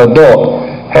child or an adult,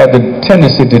 have the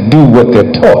tendency to do what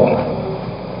they're taught.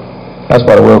 That's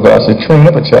why the word of God says, train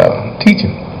up a child. Teach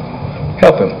him.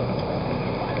 Help him.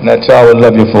 And that child will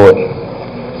love you for it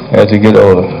as he gets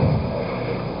older.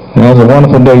 And it was a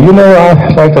wonderful day. You know, I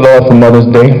thank the Lord for Mother's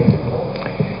Day.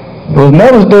 It was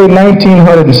Mother's Day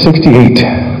 1968.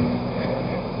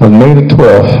 It was May the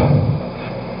 12th.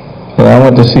 And I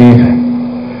went to see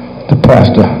the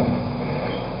pastor.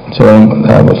 So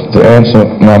that was to answer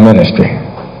my ministry.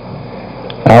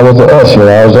 I was the usher.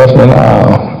 I was ushering the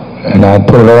aisle. And I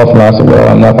put it off, and I said, well,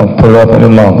 I'm not going to put it off any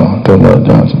longer. I told Mother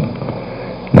Johnson.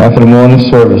 And after the morning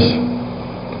service,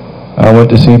 I went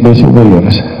to see Bishop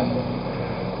Williams.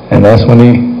 And that's when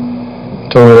he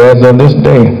told me, as of this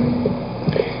day,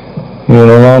 you're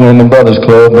no longer in the Brothers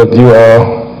Club, but you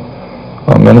are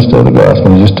a minister of the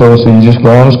gospel. He just told us, you just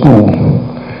go on to school.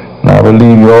 And I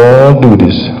relieve you all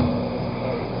duties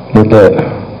with that.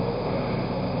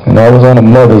 And that was on a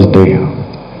Mother's Day.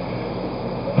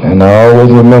 And I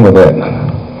always remember that.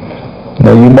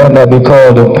 Now, you might not be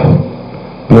called to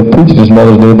be a preacher this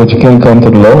Mother's Day, but you can't come to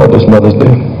the Lord this Mother's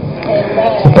Day.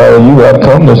 If I were you, I'd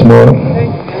come this morning.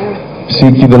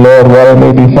 Seek ye the Lord while he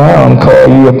may be found. Call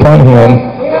ye upon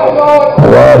him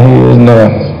while he is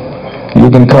near. You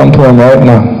can come to him right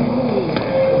now.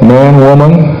 Man,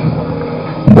 woman,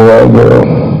 boy, girl.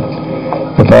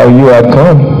 If I were you, I'd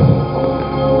come.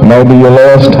 Maybe your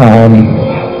last time.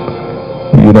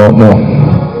 You don't know.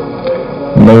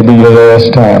 Maybe your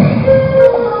last time.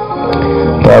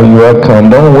 If I were you, I'd come.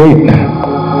 Don't wait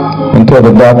until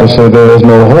the doctor says there is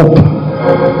no hope.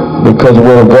 Because the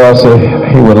word of God said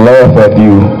he would laugh at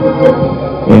you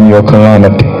in your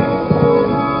calamity.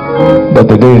 But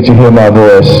the day that you hear my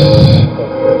voice,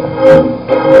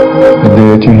 the day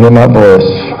that you hear my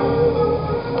voice,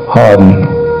 harden.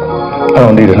 I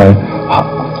don't need it, honey.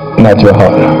 Not your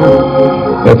heart.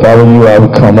 If I were you, I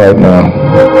would come right now.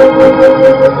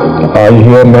 Are you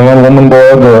here, man, woman,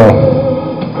 boy, or girl?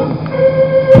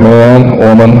 Man,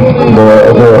 woman, boy,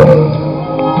 or girl?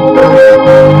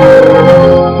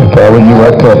 If I were you,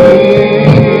 I'd come.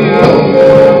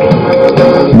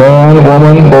 Man,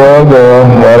 woman, boy, girl,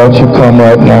 why don't you come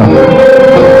right now?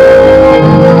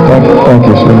 Thank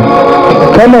you, sweetie.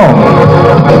 Come on.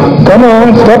 Come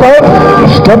on, step out.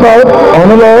 Step out on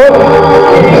the Lord.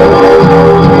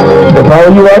 If I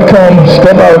were you, I'd come.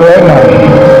 Step out right now.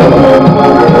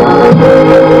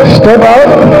 Step out.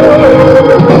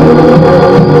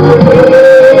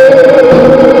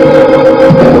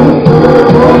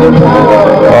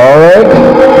 All right.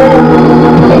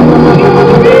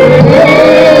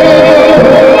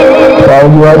 If I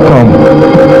were you, I'd come.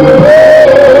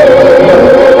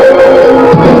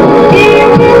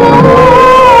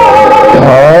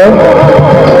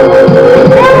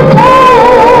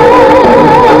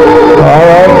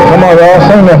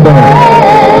 Sing that for me.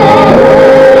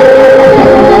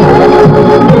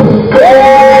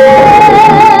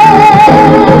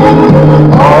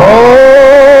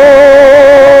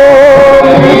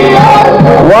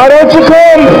 Why don't you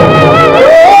come?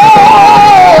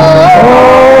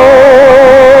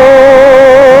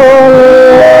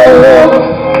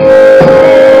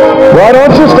 Why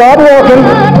don't you stop walking?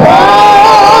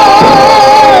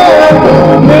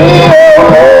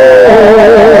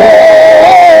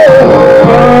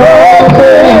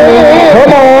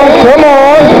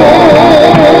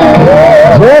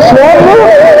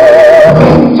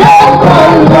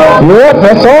 Yep,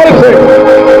 that's all it takes.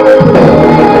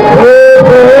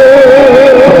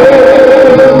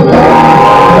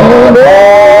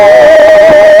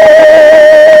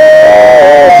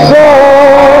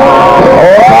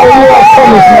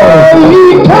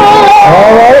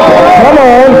 All right, come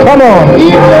on. Come on.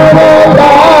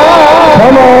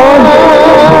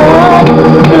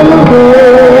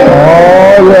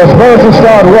 Oh, yes, first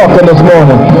start walking this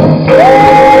morning.